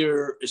this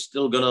year is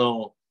still going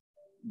to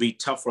be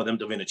tough for them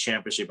to win a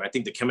championship. I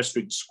think the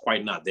chemistry is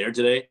quite not there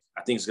today.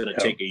 I think it's going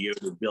to take a year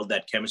to build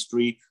that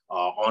chemistry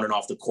on and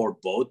off the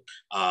court both.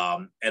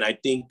 And I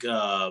think,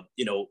 I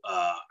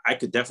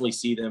could definitely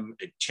see them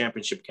a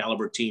championship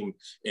caliber team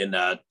in,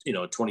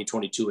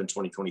 2022 and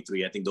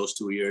 2023. I think those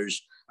 2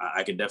 years,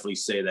 I could definitely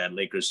say that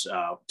Lakers,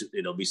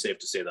 be safe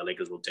to say that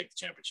Lakers will take the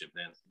championship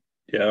then.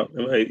 Yeah,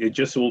 it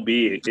just will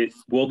be,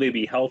 will they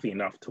be healthy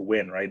enough to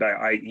win,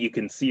 right? You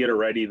can see it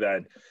already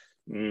that,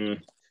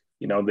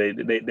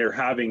 they're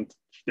having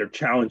their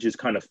challenges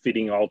kind of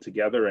fitting all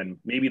together, and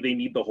maybe they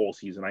need the whole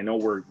season. I know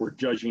we're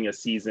judging a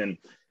season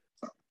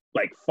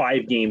like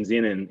 5 games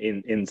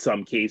in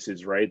some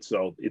cases, right?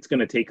 So it's going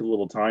to take a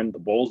little time. The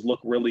Bulls look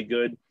really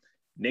good.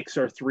 Knicks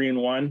are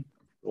 3-1.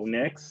 Go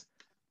Knicks.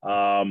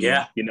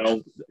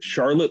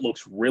 Charlotte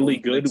looks really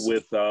good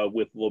with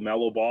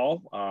LaMelo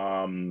Ball.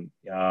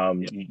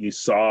 You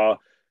saw,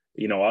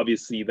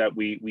 obviously that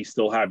we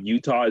still have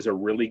Utah as a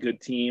really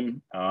good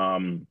team.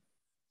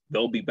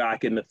 They'll be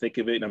back in the thick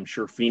of it. I'm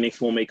sure Phoenix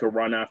will make a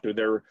run after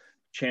their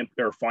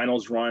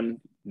finals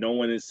run. No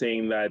one is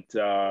saying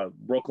that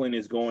Brooklyn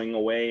is going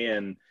away,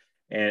 and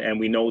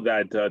we know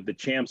that the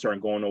champs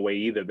aren't going away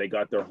either. They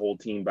got their whole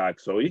team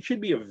back, so it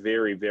should be a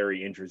very,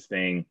 very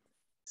interesting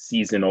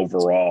season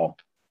overall.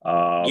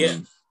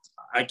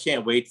 I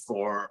can't wait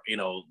for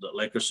the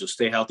Lakers to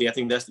stay healthy. I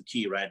think that's the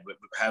key, right? With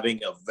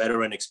having a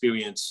veteran,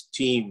 experienced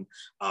team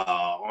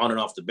on and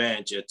off the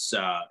bench, it's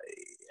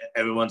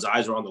everyone's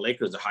eyes are on the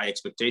Lakers, the high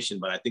expectation,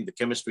 but I think the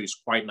chemistry is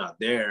quite not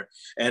there.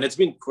 And it's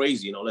been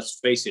crazy, let's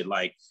face it,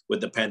 like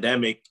with the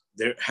pandemic,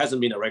 there hasn't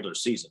been a regular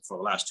season for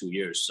the last 2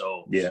 years.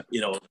 So,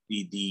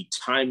 the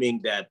timing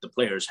that the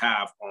players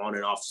have on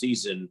and off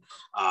season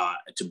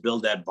to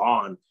build that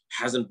bond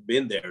hasn't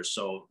been there.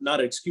 So not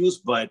an excuse,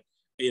 but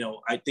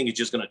I think it's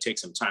just going to take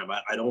some time.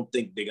 I don't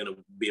think they're going to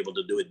be able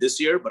to do it this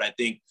year, but I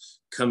think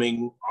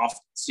coming off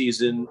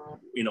season,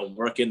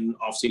 working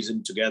off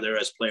season together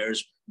as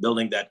players,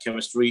 building that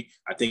chemistry,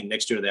 I think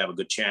next year they have a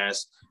good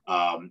chance.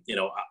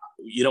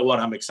 What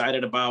I'm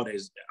excited about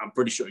is I'm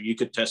pretty sure you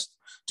could test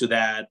to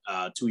that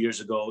 2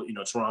 years ago,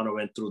 Toronto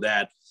went through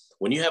that.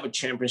 When you have a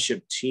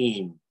championship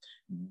team,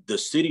 the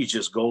city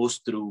just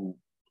goes through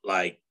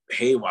like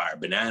haywire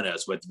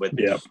bananas with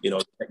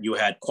you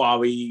had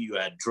Kawhi, you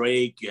had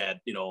Drake, you had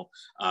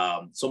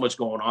so much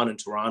going on in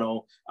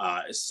Toronto.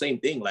 Same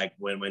thing, like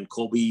when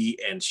Kobe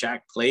and Shaq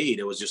played,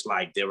 it was just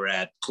like they were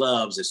at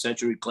clubs, at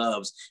Century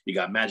clubs. You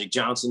got Magic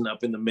Johnson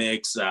up in the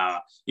mix,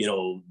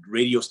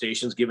 radio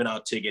stations giving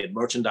out ticket,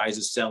 merchandise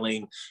is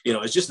selling.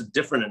 It's just a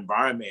different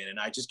environment,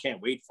 and I just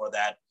can't wait for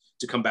that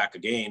to come back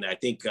again. I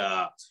think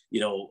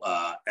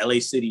LA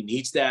City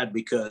needs that,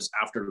 because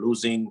after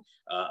losing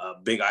a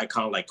big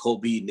icon like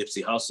Kobe,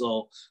 Nipsey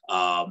Hussle,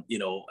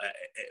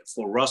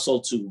 for Russell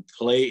to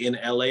play in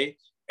LA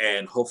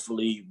and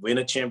hopefully win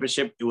a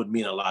championship, it would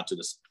mean a lot to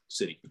the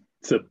city.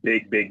 It's a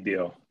big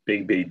deal.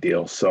 Big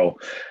deal. So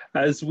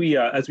as we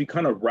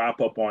kind of wrap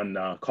up on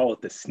call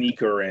it the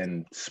sneaker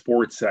and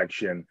sports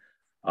section,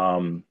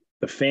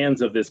 the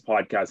fans of this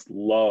podcast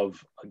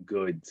love a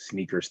good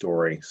sneaker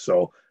story.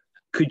 So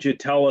could you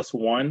tell us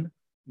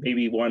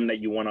maybe one that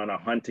you went on a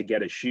hunt to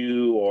get a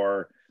shoe,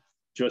 or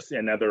just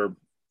another,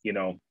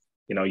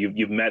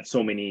 you've met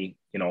so many,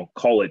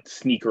 call it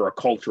sneaker or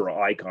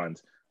cultural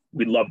icons.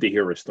 We'd love to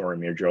hear a story,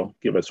 Mirjo.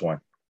 Give us one.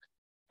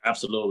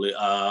 Absolutely.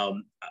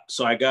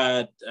 So I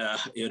got,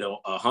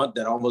 a hunt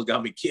that almost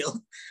got me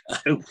killed.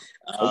 Ooh,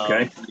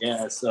 okay.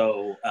 Yeah.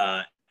 So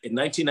in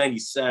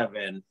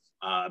 1997,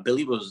 I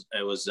believe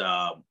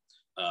uh,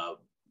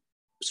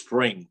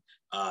 spring.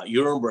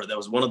 You remember that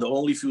was one of the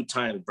only few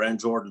times Brand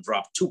Jordan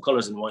dropped two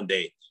colors in one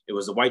day. It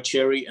was the white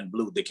cherry and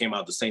blue. They came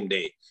out the same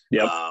day.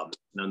 Yep.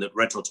 And the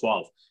retro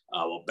 12.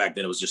 Well, back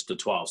then it was just the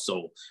 12.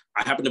 So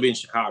I happened to be in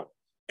Chicago.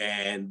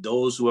 And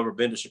those who ever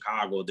been to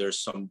Chicago, there's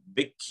some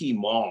big key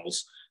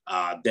malls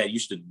that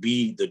used to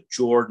be the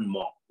Jordan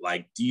Mall.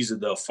 Like these are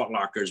the Foot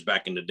Lockers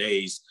back in the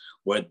days,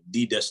 were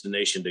the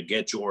destination to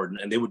get Jordan,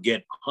 and they would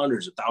get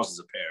hundreds of thousands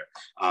of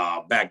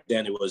pair. Back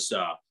then it was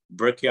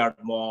Brickyard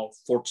Mall,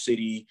 Fort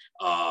City,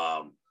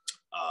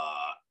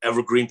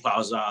 Evergreen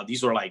Plaza.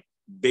 These were like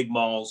big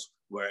malls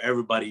where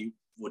everybody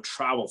would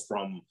travel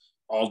from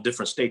all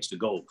different states to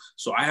go.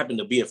 So I happened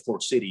to be at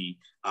Fort City,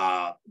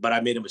 but I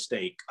made a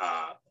mistake.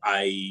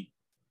 I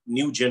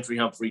knew Gentry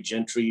Humphrey.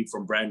 Gentry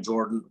from Brand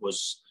Jordan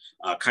was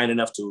kind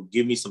enough to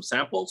give me some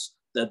samples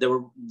that they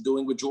were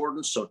doing with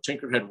Jordan. So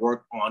Tinker had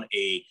worked on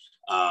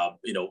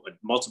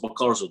multiple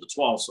colors of the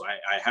 12. So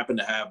I happened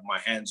to have my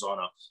hands on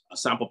a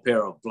sample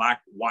pair of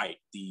black, white,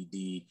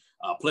 the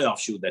playoff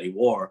shoe that he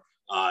wore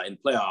in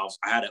playoffs.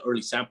 I had an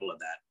early sample of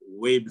that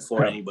way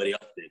before anybody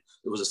else did.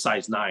 It was a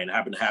size 9. I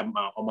happened to have them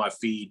on my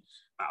feed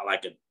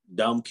like a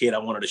dumb kid. I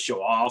wanted to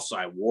show off. So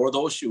I wore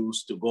those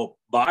shoes to go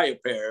buy a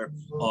pair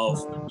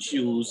of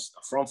shoes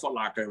from Foot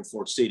Locker in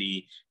Fort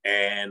City.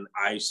 And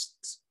I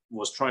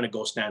was trying to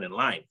go stand in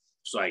line.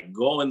 So I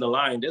go in the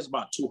line, there's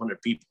about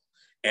 200 people.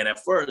 And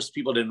at first,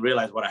 people didn't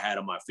realize what I had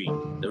on my feet.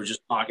 They were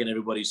just talking,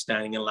 everybody's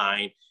standing in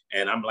line.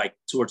 And I'm like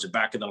towards the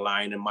back of the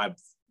line. And my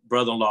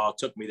brother-in-law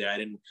took me there. I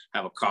didn't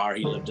have a car.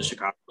 He lived in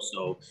Chicago.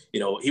 So,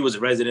 he was a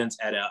resident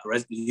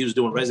he was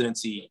doing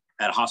residency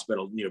at a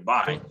hospital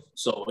nearby.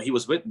 So he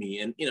was with me,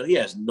 and, he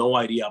has no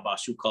idea about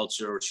shoe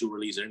culture or shoe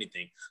release or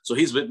anything. So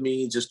he's with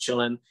me, just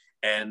chilling.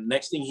 And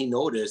next thing he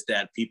noticed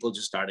that people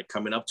just started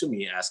coming up to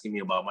me, asking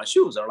me about my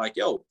shoes. They're like,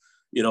 yo,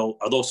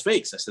 are those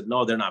fakes? I said,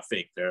 no, they're not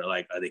fake. They're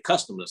like, are they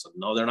custom? I said,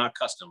 no, they're not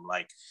custom.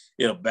 Like,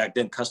 back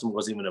then custom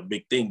wasn't even a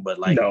big thing, but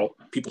like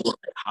people were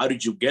like, how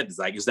did you get this?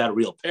 Like, is that a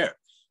real pair?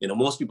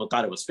 Most people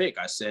thought it was fake.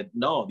 I said,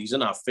 no, these are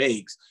not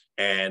fakes.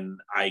 And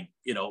I,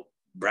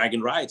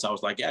 bragging rights. I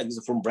was like, yeah, these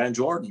are from Brand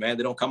Jordan, man.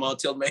 They don't come out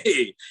till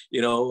May,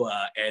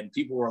 and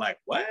people were like,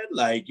 what?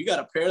 Like, you got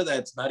a pair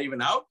that's not even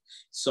out?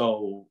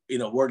 So,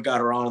 word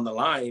got around on the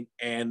line,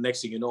 and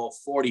next thing you know,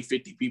 40,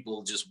 50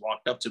 people just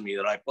walked up to me.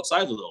 They're like, what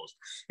size are those?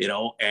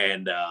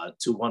 And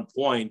to one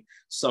point,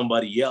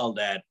 somebody yelled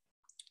at,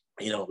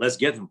 let's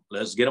get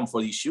him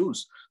for these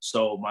shoes.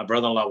 So my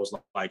brother-in-law was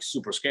like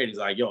super scared. He's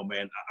like, yo,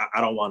 man,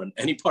 I don't want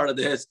any part of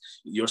this.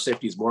 Your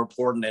safety is more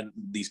important than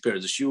these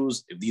pairs of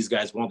shoes. If these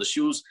guys want the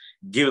shoes,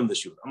 give them the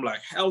shoes. I'm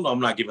like, hell no, I'm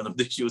not giving them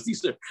the shoes.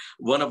 These are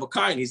one of a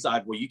kind. He's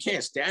like, well, you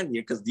can't stand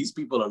here because these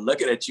people are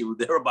looking at you.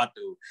 They're about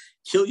to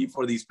kill you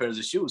for these pairs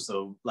of shoes.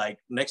 So like,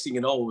 next thing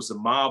you know, it was a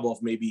mob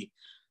of maybe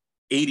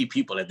 80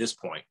 people at this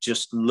point,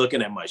 just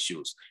looking at my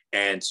shoes.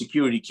 And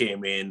security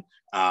came in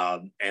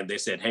and they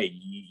said, hey,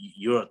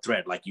 you're a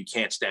threat. Like, you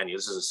can't stand here.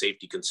 This is a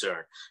safety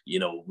concern.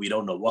 We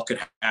don't know what could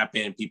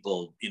happen.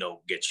 People,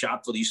 get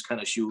shot for these kind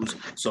of shoes.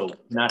 So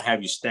not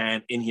have you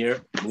stand in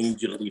here. We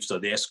need you to leave. So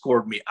they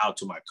escorted me out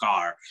to my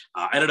car.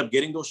 I ended up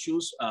getting those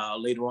shoes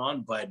later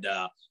on. But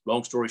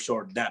long story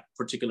short, that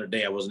particular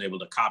day, I wasn't able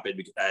to cop it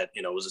because,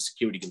 it was a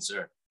security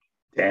concern.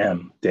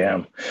 Damn.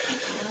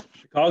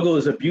 Chicago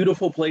is a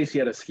beautiful place,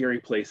 yet a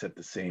scary place at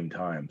the same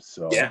time.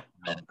 So yeah,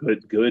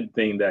 good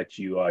thing that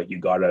you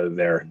got out of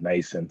there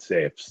nice and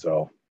safe.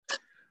 So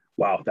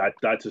wow,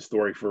 that's a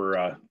story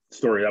for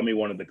story. I mean,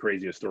 one of the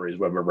craziest stories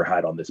we've ever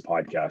had on this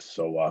podcast.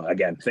 So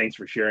again, thanks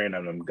for sharing,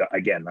 and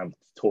I'm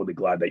totally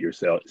glad that you're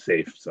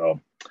safe. So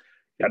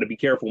got to be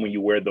careful when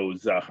you wear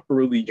those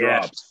early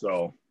drops. Yeah.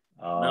 So.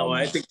 No,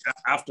 I think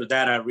after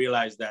that, I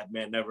realized that,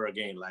 man, never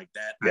again like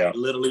that. Yeah. I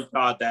literally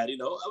thought that,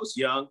 I was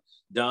young,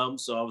 dumb.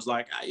 So I was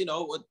like,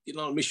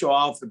 let me show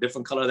off a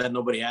different color that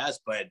nobody has.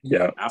 But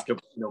after,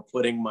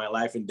 putting my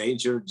life in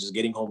danger, just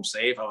getting home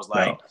safe, I was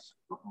like,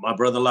 my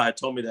brother-in-law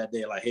told me that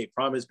day, like, hey,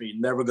 promise me you're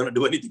never going to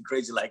do anything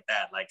crazy like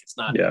that. Like, it's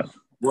not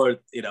worth,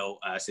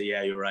 I said,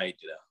 yeah, you're right,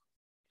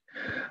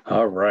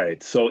 All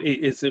right. So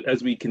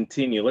as we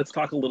continue, let's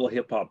talk a little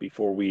hip hop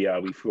before we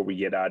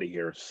get out of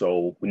here.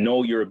 So we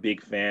know you're a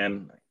big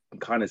fan. I can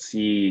kind of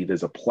see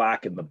there's a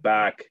plaque in the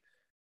back,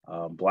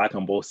 Black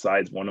on Both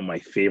Sides. One of my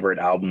favorite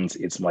albums.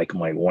 It's like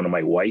one of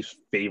my wife's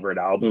favorite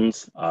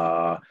albums.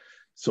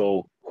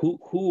 So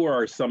who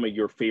are some of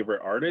your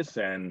favorite artists?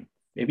 And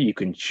maybe you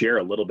can share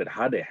a little bit.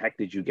 How the heck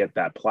did you get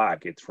that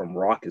plaque? It's from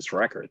Rawkus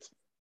Records.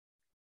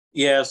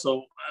 Yeah.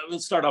 So I will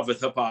start off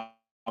with hip hop.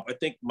 I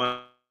think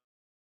my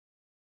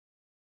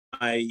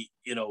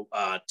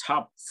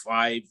top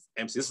 5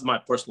 MCs. This is my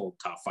personal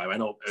top 5. I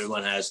know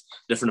everyone has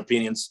different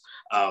opinions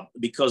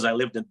because I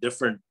lived in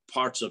different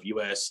parts of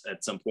US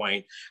at some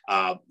point,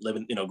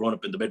 growing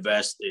up in the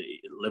Midwest,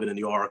 living in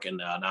New York, and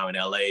now in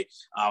LA.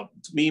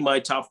 To me, my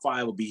top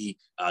 5 will be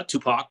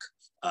Tupac,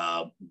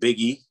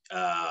 Biggie,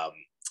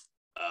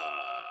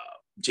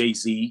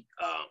 Jay-Z,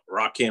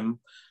 Rakim,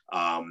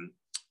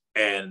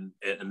 and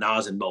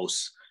Nas and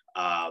Mos,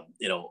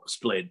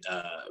 split.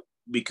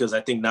 Because I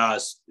think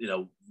Nas,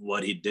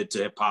 what he did to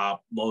hip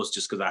hop, most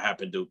just because I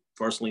happen to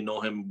personally know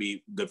him,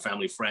 be good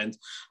family friends.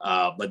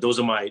 But those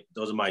are my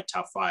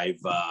top five,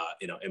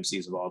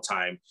 MCs of all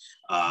time.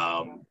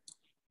 I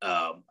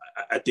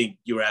think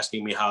you were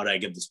asking me how did I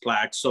get this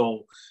plaque.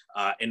 So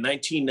in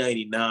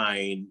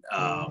 1999,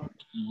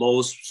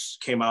 Mos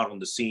came out on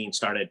the scene,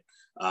 started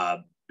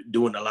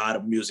doing a lot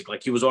of music.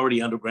 Like he was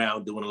already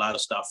underground, doing a lot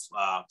of stuff,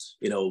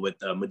 with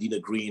Medina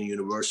Green,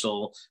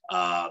 Universal.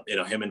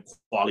 Him and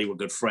Quali were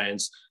good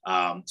friends.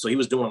 So he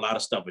was doing a lot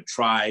of stuff with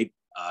Tribe,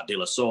 De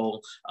La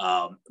Soul,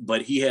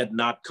 but he had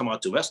not come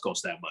out to West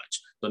Coast that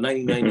much. So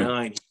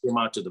 1999, he came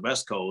out to the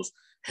West Coast.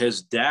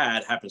 His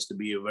dad happens to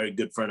be a very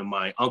good friend of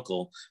my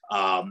uncle,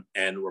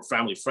 and we're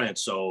family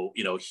friends. So,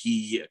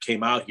 he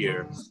came out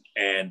here,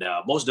 and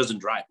Mos doesn't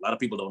drive. A lot of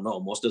people don't know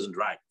Mos doesn't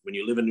drive. When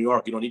you live in New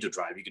York, you don't need to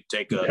drive. You could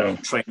take a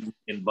train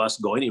and bus,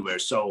 go anywhere.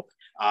 So,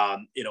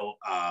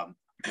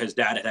 his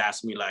dad had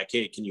asked me like,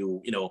 hey, can you,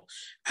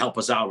 help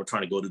us out? We're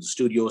trying to go to the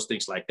studios,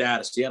 things like that.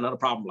 I said, yeah, not a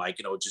problem. Like,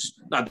 just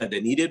not that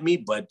they needed me,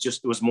 but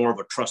just it was more of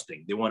a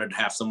trusting. They wanted to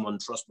have someone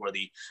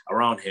trustworthy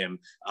around him.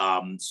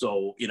 I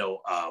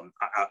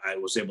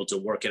was able to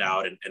work it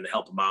out and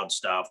help him out and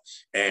stuff.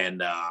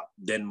 And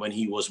then when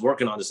he was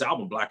working on this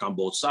album, Black on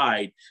Both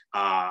Sides,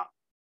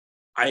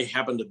 I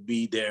happened to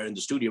be there in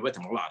the studio with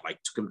him a lot,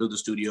 like took him to the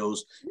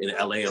studios in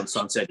LA on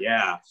Sunset.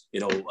 Yeah.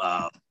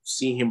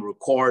 Seeing him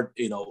record,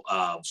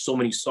 so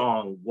many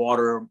songs,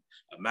 Water,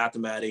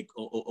 Mathematic,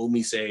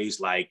 Omi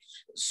Says, like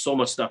so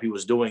much stuff he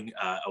was doing.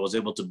 I was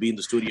able to be in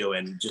the studio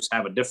and just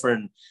have a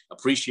different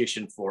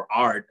appreciation for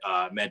art.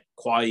 Met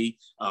Quali,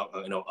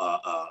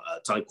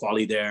 Talib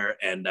Kweli there,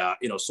 and,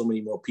 so many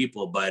more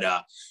people. But,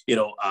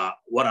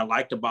 what I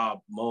liked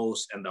about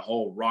Mos and the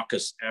whole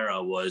Rawkus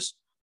era was,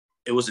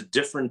 it was a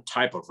different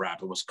type of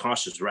rap. It was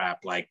conscious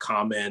rap, like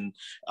Common,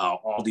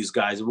 all these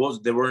guys.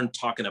 They weren't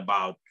talking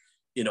about,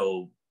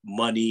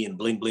 money and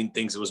bling bling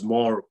things. It was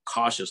more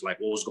cautious,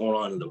 like what was going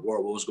on in the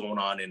world, what was going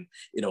on in,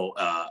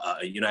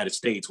 United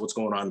States, what's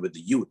going on with the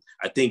youth.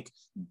 I think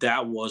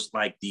that was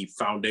like the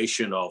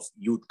foundation of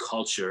youth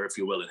culture, if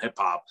you will, in hip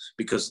hop,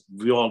 because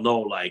we all know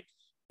like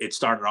it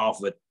started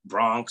off with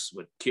Bronx,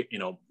 with,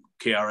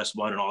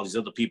 KRS-One and all these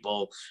other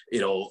people,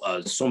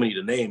 so many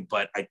to name.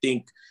 But I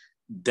think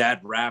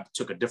that rap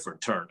took a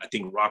different turn. I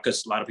think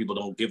Rawkus, a lot of people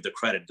don't give the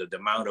credit. The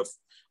amount of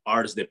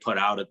artists they put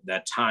out at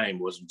that time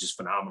was just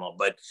phenomenal.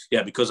 But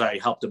yeah, because I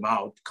helped them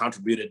out,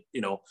 contributed,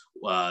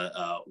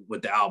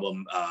 with the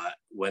album,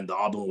 when the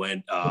album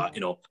went,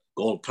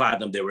 gold,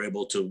 platinum, they were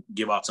able to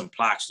give out some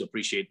plaques to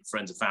appreciate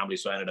friends and family.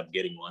 So I ended up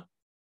getting one.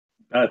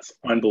 That's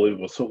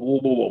unbelievable. So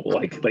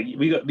like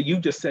you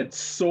just said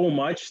so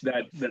much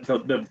that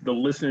the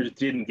listeners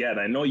didn't get.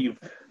 I know you've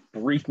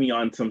briefed me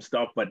on some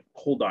stuff, but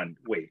hold on,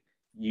 wait.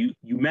 You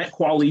met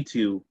Quali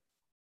too.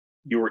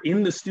 You were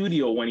in the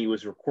studio when he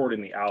was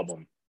recording the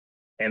album,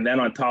 and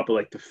then on top of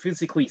like to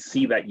physically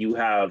see that you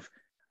have,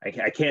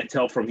 I can't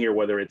tell from here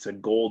whether it's a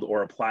gold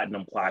or a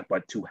platinum plaque,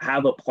 but to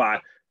have a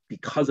plaque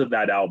because of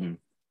that album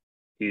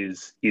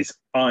is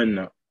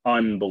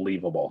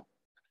unbelievable.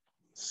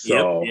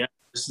 So yeah,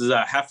 this is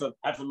a half a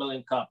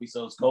million copies,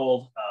 so it's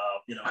gold.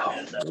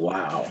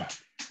 Wow.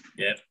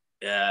 Yeah.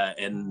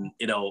 And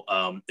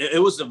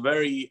it was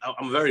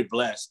I'm very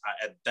blessed.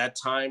 At that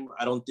time,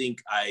 I don't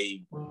think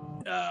I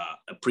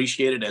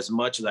appreciated as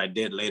much as I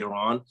did later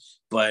on,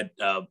 but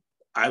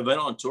I went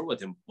on tour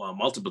with him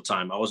multiple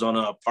times. I was on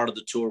a part of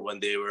the tour when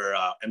they were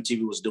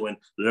MTV was doing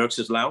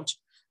Lyrics' Lounge,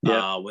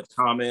 with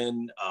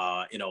Common,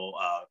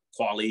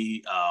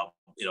 Quali,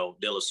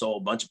 De La Soul, a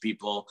bunch of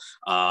people.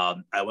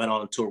 I went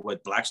on a tour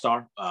with Black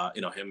Star.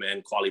 Him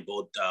and Quali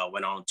both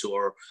went on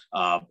tour.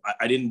 I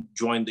didn't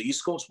join the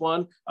East Coast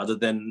one, other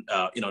than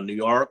New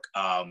York.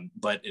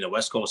 But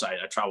West Coast,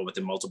 I traveled with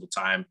him multiple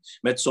times.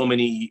 Met so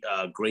many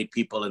great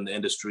people in the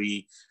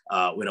industry.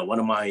 One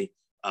of my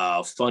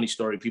funny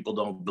story, people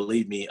don't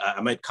believe me.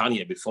 I met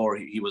Kanye before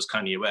he was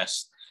Kanye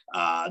West.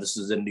 This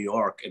is in New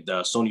York at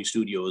the Sony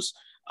Studios.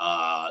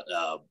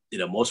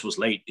 Mos was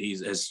late.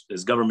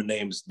 His government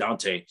name is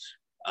Dante.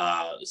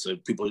 So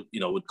people,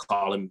 would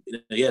call him,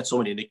 he had so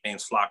many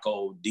nicknames,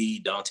 Flacco, D,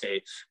 Dante,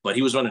 but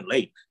he was running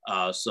late.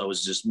 So it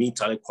was just me,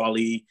 Talib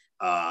Kweli.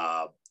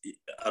 I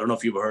don't know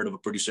if you've ever heard of a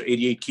producer,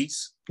 88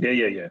 Keys.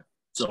 Yeah.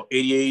 So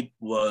 88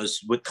 was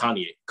with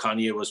Kanye.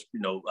 Kanye was,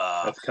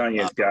 that's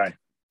Kanye's guy.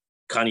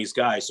 Kanye's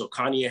guy. So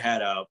Kanye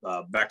had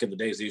back in the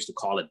days, they used to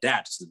call it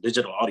DAT, the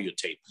digital audio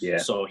tape. Yeah.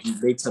 So he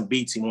made some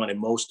beats. He wanted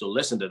Mos to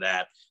listen to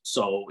that.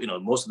 So,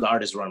 most of the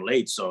artists run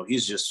late. So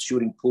he's just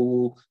shooting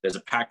pool. There's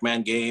a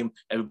Pac-Man game.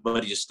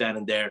 Everybody just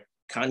standing there.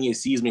 Kanye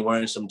sees me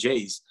wearing some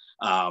J's.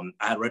 I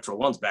had Retro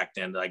Ones back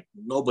then. Like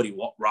nobody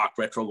rocked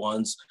Retro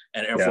Ones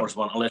and Air Force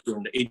One unless you're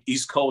in the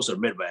East Coast or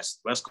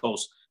Midwest. West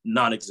Coast,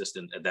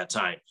 non-existent at that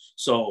time.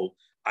 So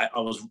I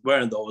was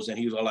wearing those, and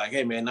he was all like,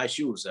 "Hey man, nice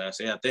shoes." I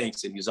said, "Yeah,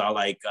 thanks." And he's all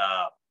like,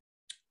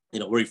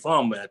 where you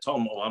from? And I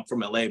told him, oh, I'm from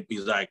LA.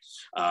 He's like,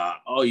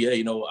 oh yeah,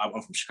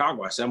 I'm from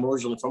Chicago. I said, I'm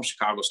originally from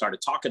Chicago.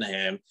 Started talking to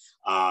him.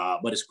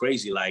 But it's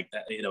crazy. Like,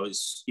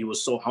 he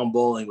was so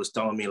humble, and he was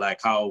telling me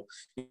like how,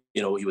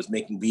 he was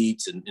making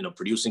beats and,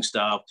 producing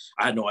stuff.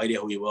 I had no idea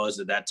who he was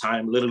at that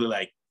time. Literally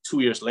like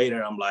 2 years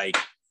later, I'm like,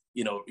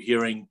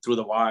 hearing Through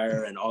the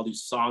Wire and all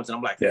these songs. And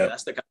I'm like, yeah,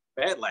 that's the guy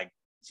bad. Like,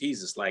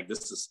 Jesus, like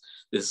this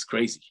is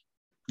crazy.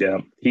 Yeah,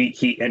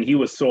 he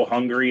was so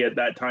hungry at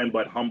that time,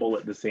 but humble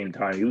at the same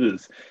time. He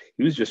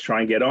was just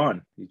trying to get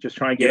on. He's just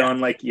trying to get on.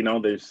 Like,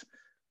 there's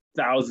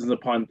thousands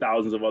upon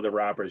thousands of other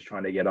rappers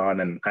trying to get on,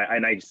 and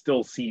I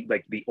still see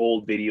like the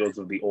old videos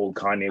of the old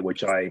Kanye,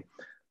 which I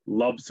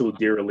love so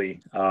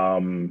dearly.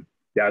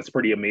 Yeah, it's a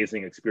pretty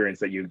amazing experience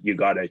that you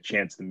got a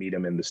chance to meet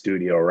him in the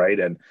studio, right?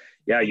 And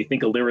yeah, you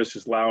think of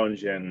Lyricist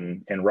Lounge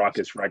and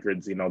Rawkus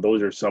Records,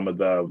 those are some of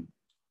the,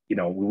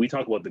 when we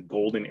talk about the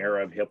golden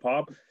era of hip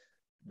hop,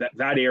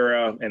 that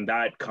era and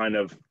that kind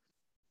of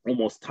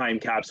almost time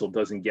capsule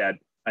doesn't get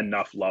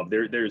enough love.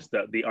 There's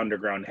the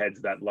underground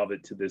heads that love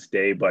it to this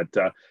day, but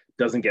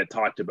doesn't get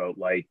talked about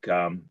like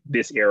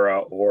this era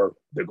or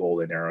the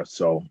golden era.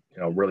 So,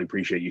 really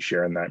appreciate you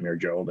sharing that,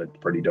 Mir-Jo. That's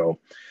pretty dope.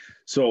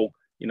 So,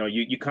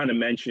 you kind of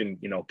mentioned,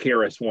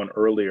 KRS-One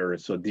earlier.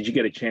 So did you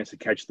get a chance to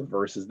catch the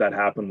verses that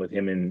happened with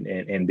him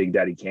and Big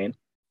Daddy Kane?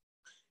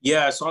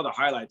 Yeah, I saw the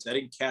highlights. I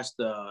didn't catch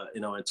the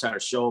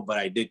entire show, but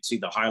I did see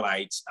the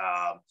highlights.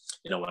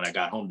 When I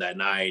got home that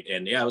night,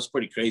 and yeah, it was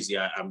pretty crazy.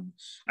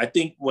 I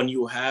think when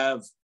you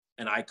have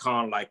an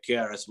icon like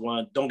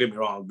KRS-One, don't get me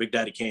wrong, Big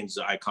Daddy Kane's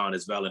an icon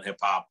as well in hip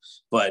hop,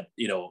 but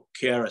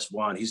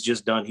KRS-One,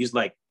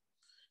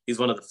 he's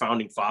one of the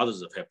founding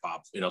fathers of hip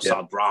hop.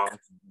 South Bronx,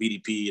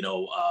 BDP,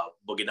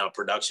 Boogie Down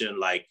Production.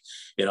 Like,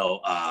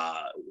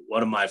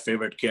 one of my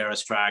favorite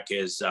KRS track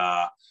is.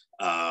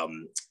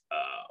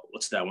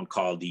 What's that one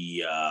called?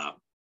 The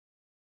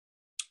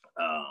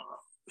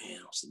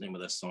what's the name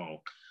of that song?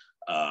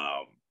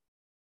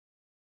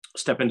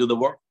 Step Into the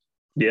World.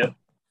 Yeah.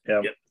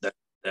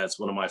 That's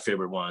one of my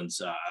favorite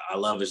ones. I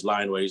love his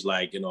line where he's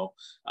like,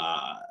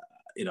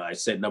 I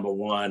said number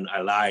one, I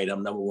lied.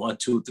 I'm number 1,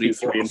 2, 3,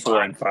 4, and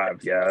 4 and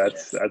 5. Yeah,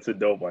 that's a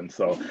dope one.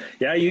 So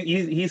yeah,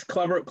 he's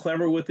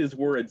clever with his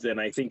words,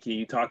 and I think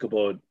you talk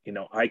about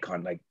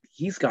icon. Like,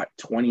 he's got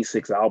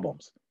 26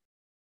 albums.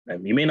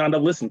 And you may not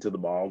have listened to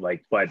them all,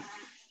 but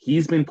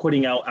he's been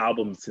putting out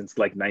albums since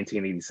like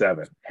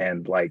 1987,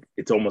 and like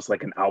it's almost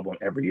like an album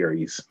every year.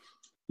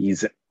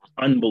 He's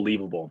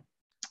unbelievable.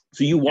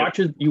 So you watch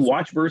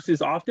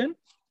Versus often?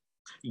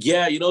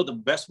 Yeah, the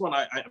best one.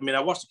 I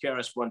watched the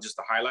KRS-One, just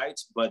the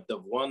highlights, but the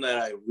one that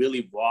I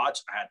really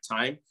watched, I had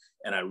time,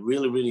 and I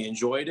really really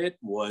enjoyed it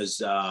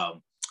was. I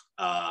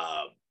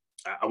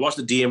watched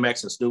the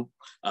DMX and Snoop,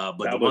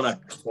 but the one I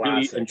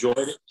really enjoyed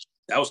it.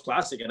 That was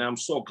classic, and I'm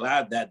so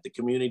glad that the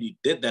community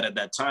did that at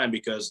that time,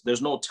 because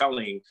there's no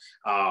telling,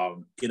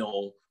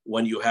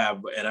 when you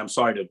have, and I'm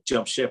sorry to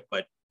jump ship,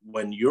 but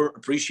when you're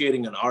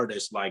appreciating an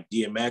artist like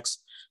DMX,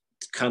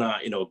 kind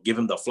of, give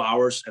him the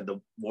flowers at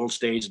the world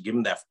stage, give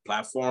him that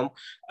platform.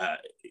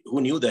 Who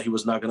knew that he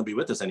was not going to be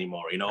with us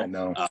anymore? I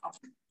know.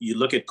 You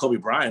look at Kobe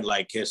Bryant,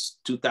 like his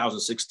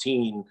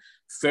 2016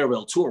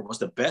 farewell tour was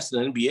the best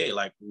in the NBA.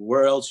 Like,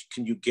 where else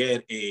can you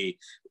get a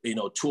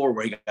tour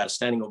where you got a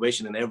standing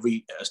ovation in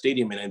every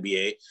stadium in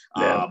NBA,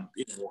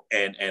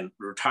 and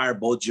retire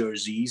both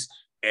jerseys,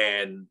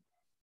 and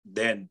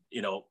then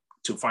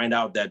to find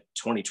out that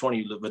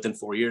 2020, within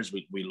 4 years,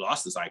 we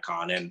lost this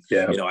icon. And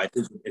I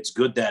think it's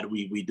good that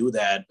we do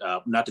that.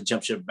 Not to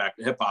jump ship back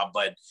to hip hop,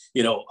 but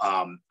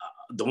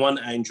the one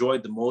I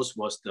enjoyed the most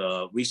was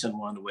the recent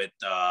one with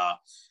the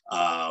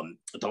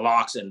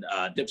Lox and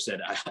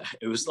Dipset.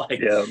 It was like,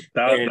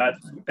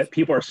 that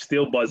people are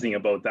still buzzing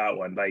about that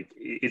one. Like,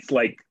 it's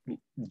like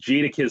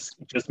Jadakiss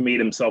just made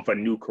himself a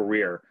new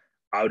career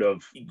out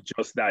of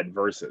just that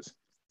Versus.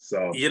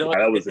 So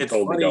that was a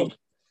totally dope.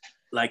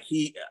 Like,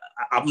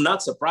 I'm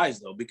not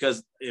surprised though,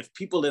 because if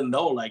people didn't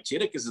know, like,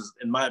 Jadakiss is,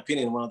 in my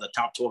opinion, one of the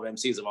top 12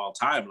 MCs of all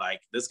time. Like,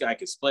 this guy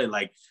can play.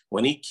 Like,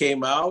 when he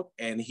came out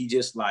and he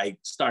just like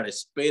started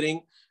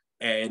spitting,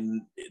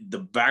 and the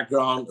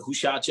background, Who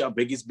Shot Ya,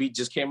 Biggie's beat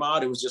just came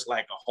out. It was just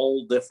like a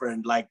whole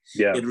different, like,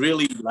 it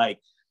really like,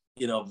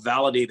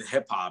 validated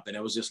hip hop. And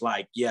it was just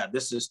like, yeah,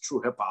 this is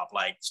true hip hop.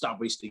 Like, stop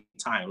wasting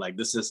time. Like,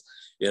 this is,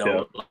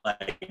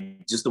 like,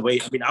 just the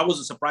way. I mean, I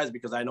wasn't surprised,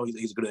 because I know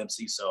he's a good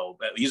MC. So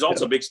he's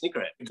also a big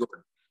sneakerhead,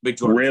 big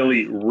Jordan.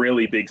 Really,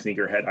 really big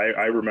sneakerhead.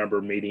 I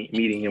remember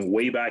meeting him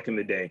way back in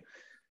the day.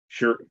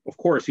 Sure, of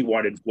course, he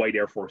wanted white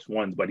Air Force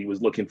Ones, but he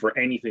was looking for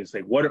anything to say,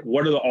 what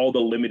are all the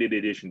limited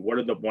edition? What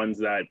are the ones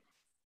that,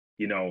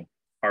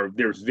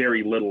 there's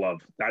very little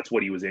of? That's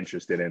what he was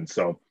interested in.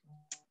 So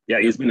yeah,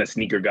 he's been a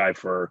sneaker guy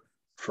for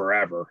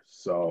forever.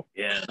 So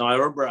yeah, no, I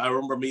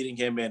remember meeting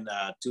him in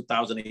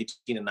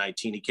 2018 and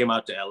 19. He came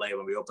out to LA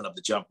when we opened up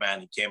the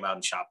Jumpman. He came out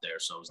and shopped there.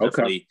 So it was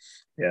definitely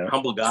a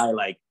humble guy.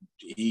 Like,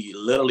 he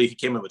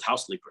came in with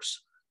house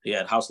slippers. He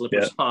had house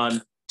slippers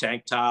on,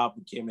 tank top.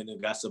 He came in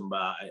and got some,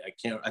 I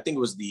think it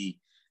was the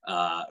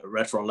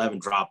Retro 11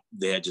 drop.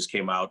 They had just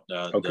came out,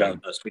 the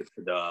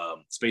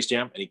Space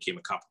Jam, and he came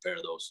a couple pair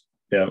of those.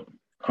 Yeah.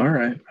 All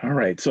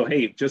right. So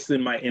hey, just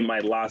in my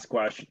last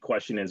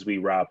question as we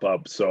wrap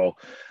up. So,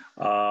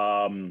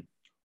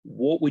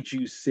 what would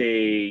you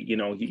say?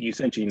 You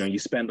essentially, you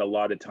spend a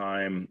lot of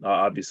time.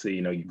 Obviously,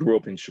 you grew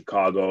up in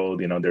Chicago.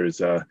 There's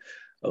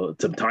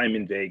some time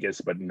in Vegas,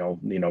 but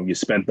you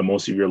spent the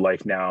most of your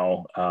life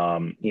now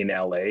in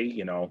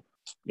LA.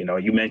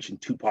 You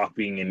mentioned Tupac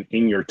being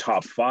in your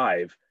top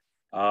five.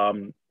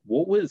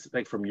 What was,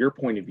 like, from your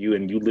point of view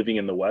and you living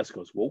in the West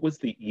Coast, what was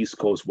the East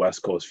Coast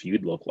West Coast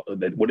feud look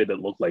like? What did it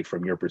look like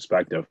from your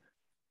perspective,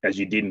 as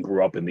you didn't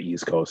grow up in the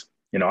East Coast?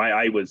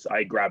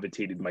 I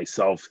gravitated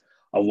myself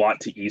a lot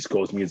to East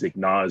Coast music: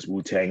 Nas,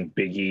 Wu-Tang,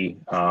 Biggie,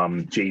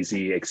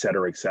 Jay-Z, et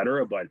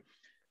cetera. But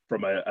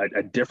from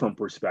a different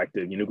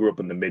perspective, grew up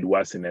in the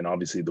Midwest and then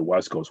obviously the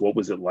West Coast. What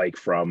was it like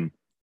from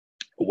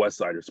a West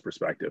Sider's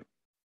perspective?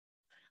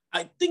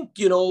 I think,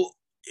 it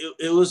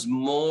was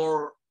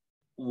more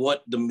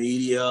what the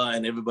media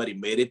and everybody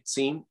made it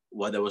seem,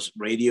 whether it was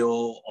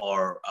radio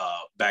or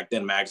back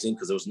then magazine,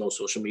 because there was no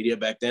social media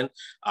back then,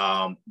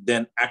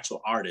 than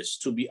actual artists.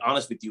 To be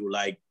honest with you,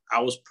 like,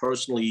 I was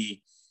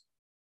personally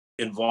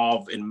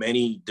involved in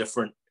many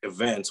different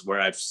events where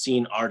I've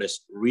seen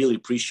artists really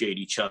appreciate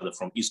each other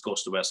from East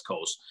Coast to West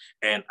Coast.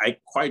 And I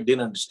quite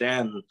didn't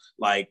understand,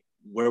 like,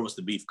 where was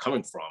the beef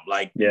coming from?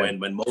 Like, when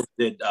Mos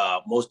did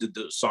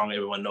the song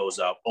everyone knows,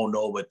 Oh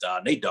No, with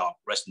Nate Dogg,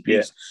 rest in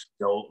peace.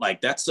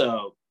 Like, that's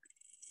a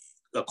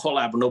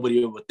collab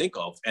nobody would think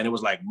of. And it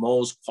was like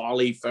Mos,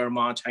 Quali,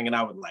 Fairmont hanging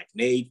out with like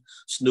Nate,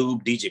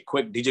 Snoop, DJ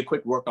Quick. DJ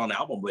Quick worked on the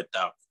album with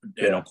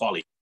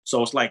Quali.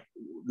 So it's like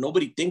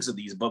nobody thinks of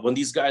these, but when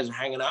these guys are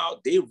hanging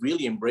out, they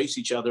really embrace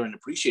each other and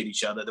appreciate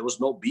each other. There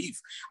was no beef.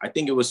 I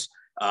think it was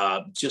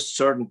just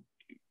certain,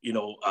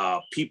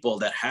 people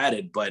that had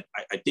it. But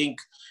I think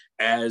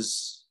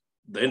as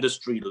the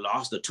industry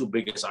lost the two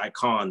biggest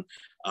icon,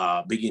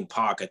 Biggie and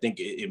Pac, I think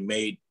it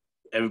made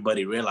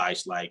everybody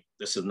realize, like,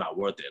 this is not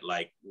worth it.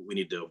 Like, we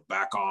need to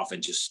back off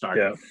and just start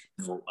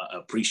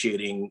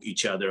appreciating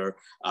each other,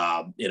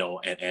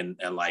 and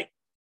like,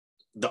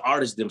 the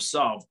artists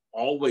themselves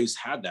always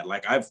had that.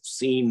 Like, I've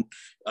seen,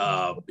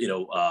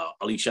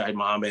 Ali Shaheed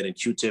Muhammad and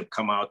Q-Tip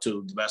come out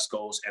to the West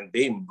Coast, and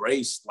they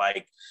embrace,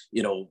 like,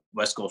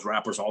 West Coast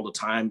rappers all the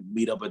time,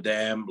 meet up with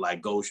them,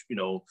 like, go,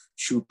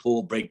 shoot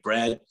pool, break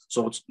bread.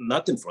 So it's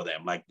nothing for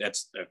them. Like,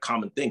 that's a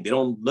common thing. They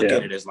don't look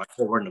at it as like,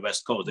 oh, we're in the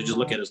West Coast. They just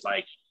look at it as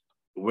like,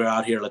 we're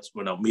out here, let's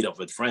meet up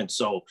with friends.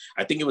 So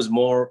I think it was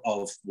more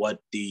of what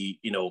the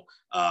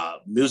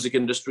music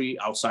industry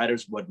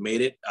outsiders what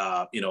made it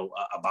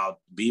about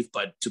beef.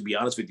 But to be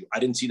honest with you, I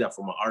didn't see that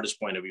from an artist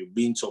point of view.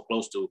 Being so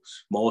close to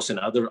Mos and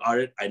other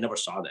artists, I never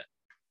saw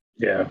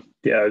that.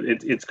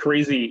 It's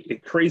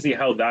crazy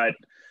how that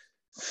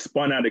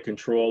spun out of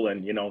control.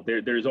 And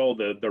there's all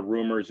the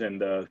rumors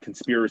and the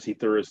conspiracy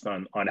theorists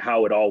on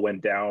how it all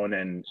went down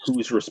and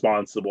who's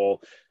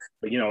responsible.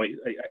 But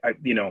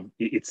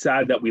it's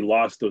sad that we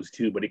lost those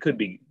two, but it could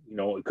be,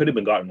 it could have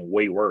been gotten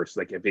way worse.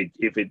 Like, if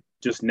it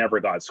just never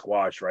got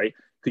squashed, right?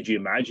 Could you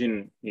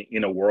imagine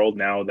in a world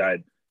now that,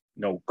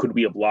 could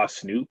we have lost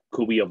Snoop?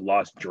 Could we have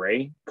lost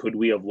Dre? Could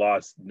we have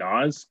lost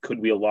Nas? Could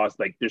we have lost,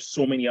 like, there's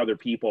so many other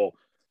people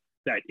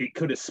that it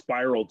could have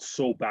spiraled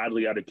so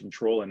badly out of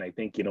control. And I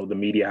think, the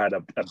media had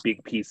a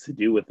big piece to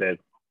do with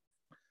it.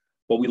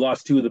 But we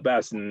lost two of the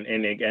best,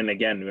 and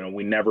again,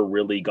 we never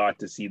really got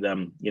to see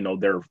them,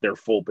 their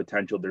full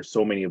potential. There's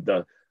so many of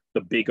the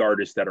big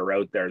artists that are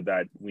out there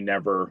that we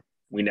never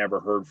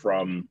heard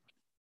from,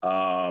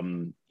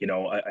 and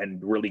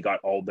really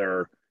got all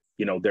their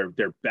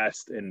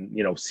best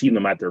and seen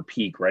them at their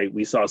peak, right?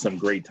 We saw some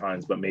great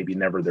times, but maybe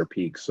never their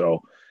peak.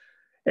 So,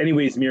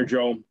 anyways, Mir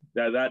Joe,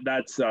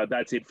 that's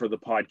it for the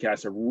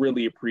podcast. I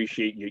really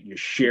appreciate you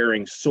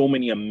sharing so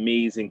many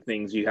amazing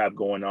things you have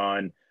going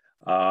on.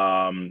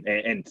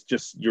 And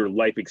just your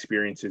life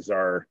experiences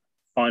are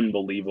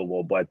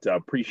unbelievable, but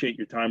appreciate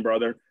your time,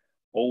 brother.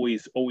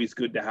 Always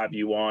good to have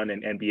you on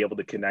and be able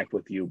to connect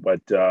with you.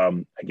 But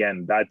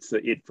again, that's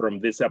it from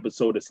this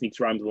episode of Sneaks,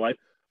 Rhymes, and Life.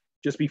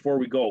 Just before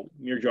we go,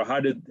 Mirjo,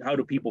 how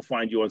do people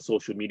find you on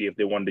social media if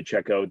they wanted to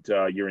check out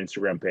your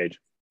Instagram page?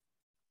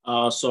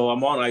 So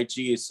I'm on IG.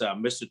 It's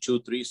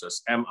Mr23, so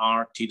it's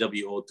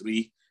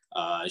MRTWO3.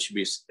 I should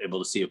be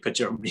able to see a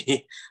picture of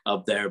me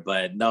up there.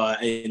 But no,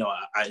 I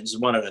just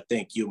wanted to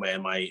thank you,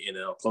 man. My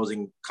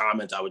closing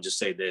comment, I would just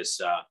say this.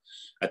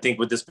 I think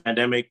with this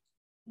pandemic,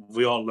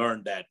 we all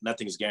learned that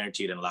nothing's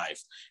guaranteed in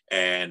life.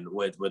 And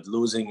with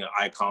losing an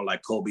icon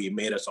like Kobe, it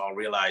made us all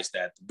realize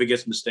that the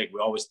biggest mistake we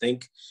always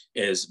think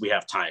is we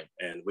have time,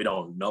 and we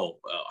don't know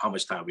how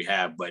much time we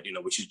have. But,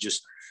 we should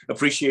just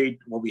appreciate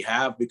what we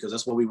have, because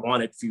that's what we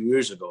wanted a few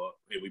years ago.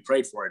 We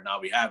prayed for it.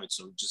 Now we have it.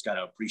 So we just got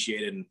to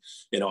appreciate it. And,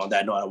 on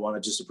that note, I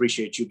want to just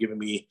appreciate you giving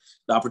me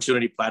the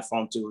opportunity,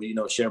 platform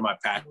to, share my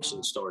passion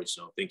and story.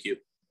 So thank you.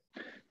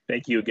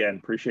 Thank you again.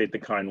 Appreciate the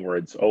kind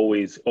words.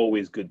 Always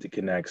good to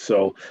connect.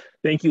 So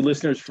thank you,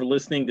 listeners, for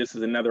listening. This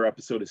is another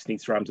episode of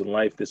Sneaks, Rhymes, and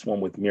Life. This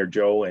one with Mir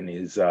Joe and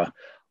his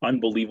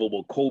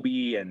unbelievable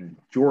Kobe and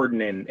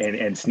Jordan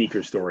and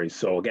sneaker stories.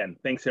 So again,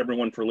 thanks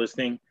everyone for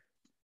listening.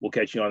 We'll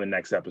catch you on the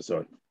next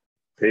episode.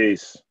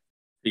 Peace.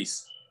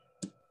 Peace.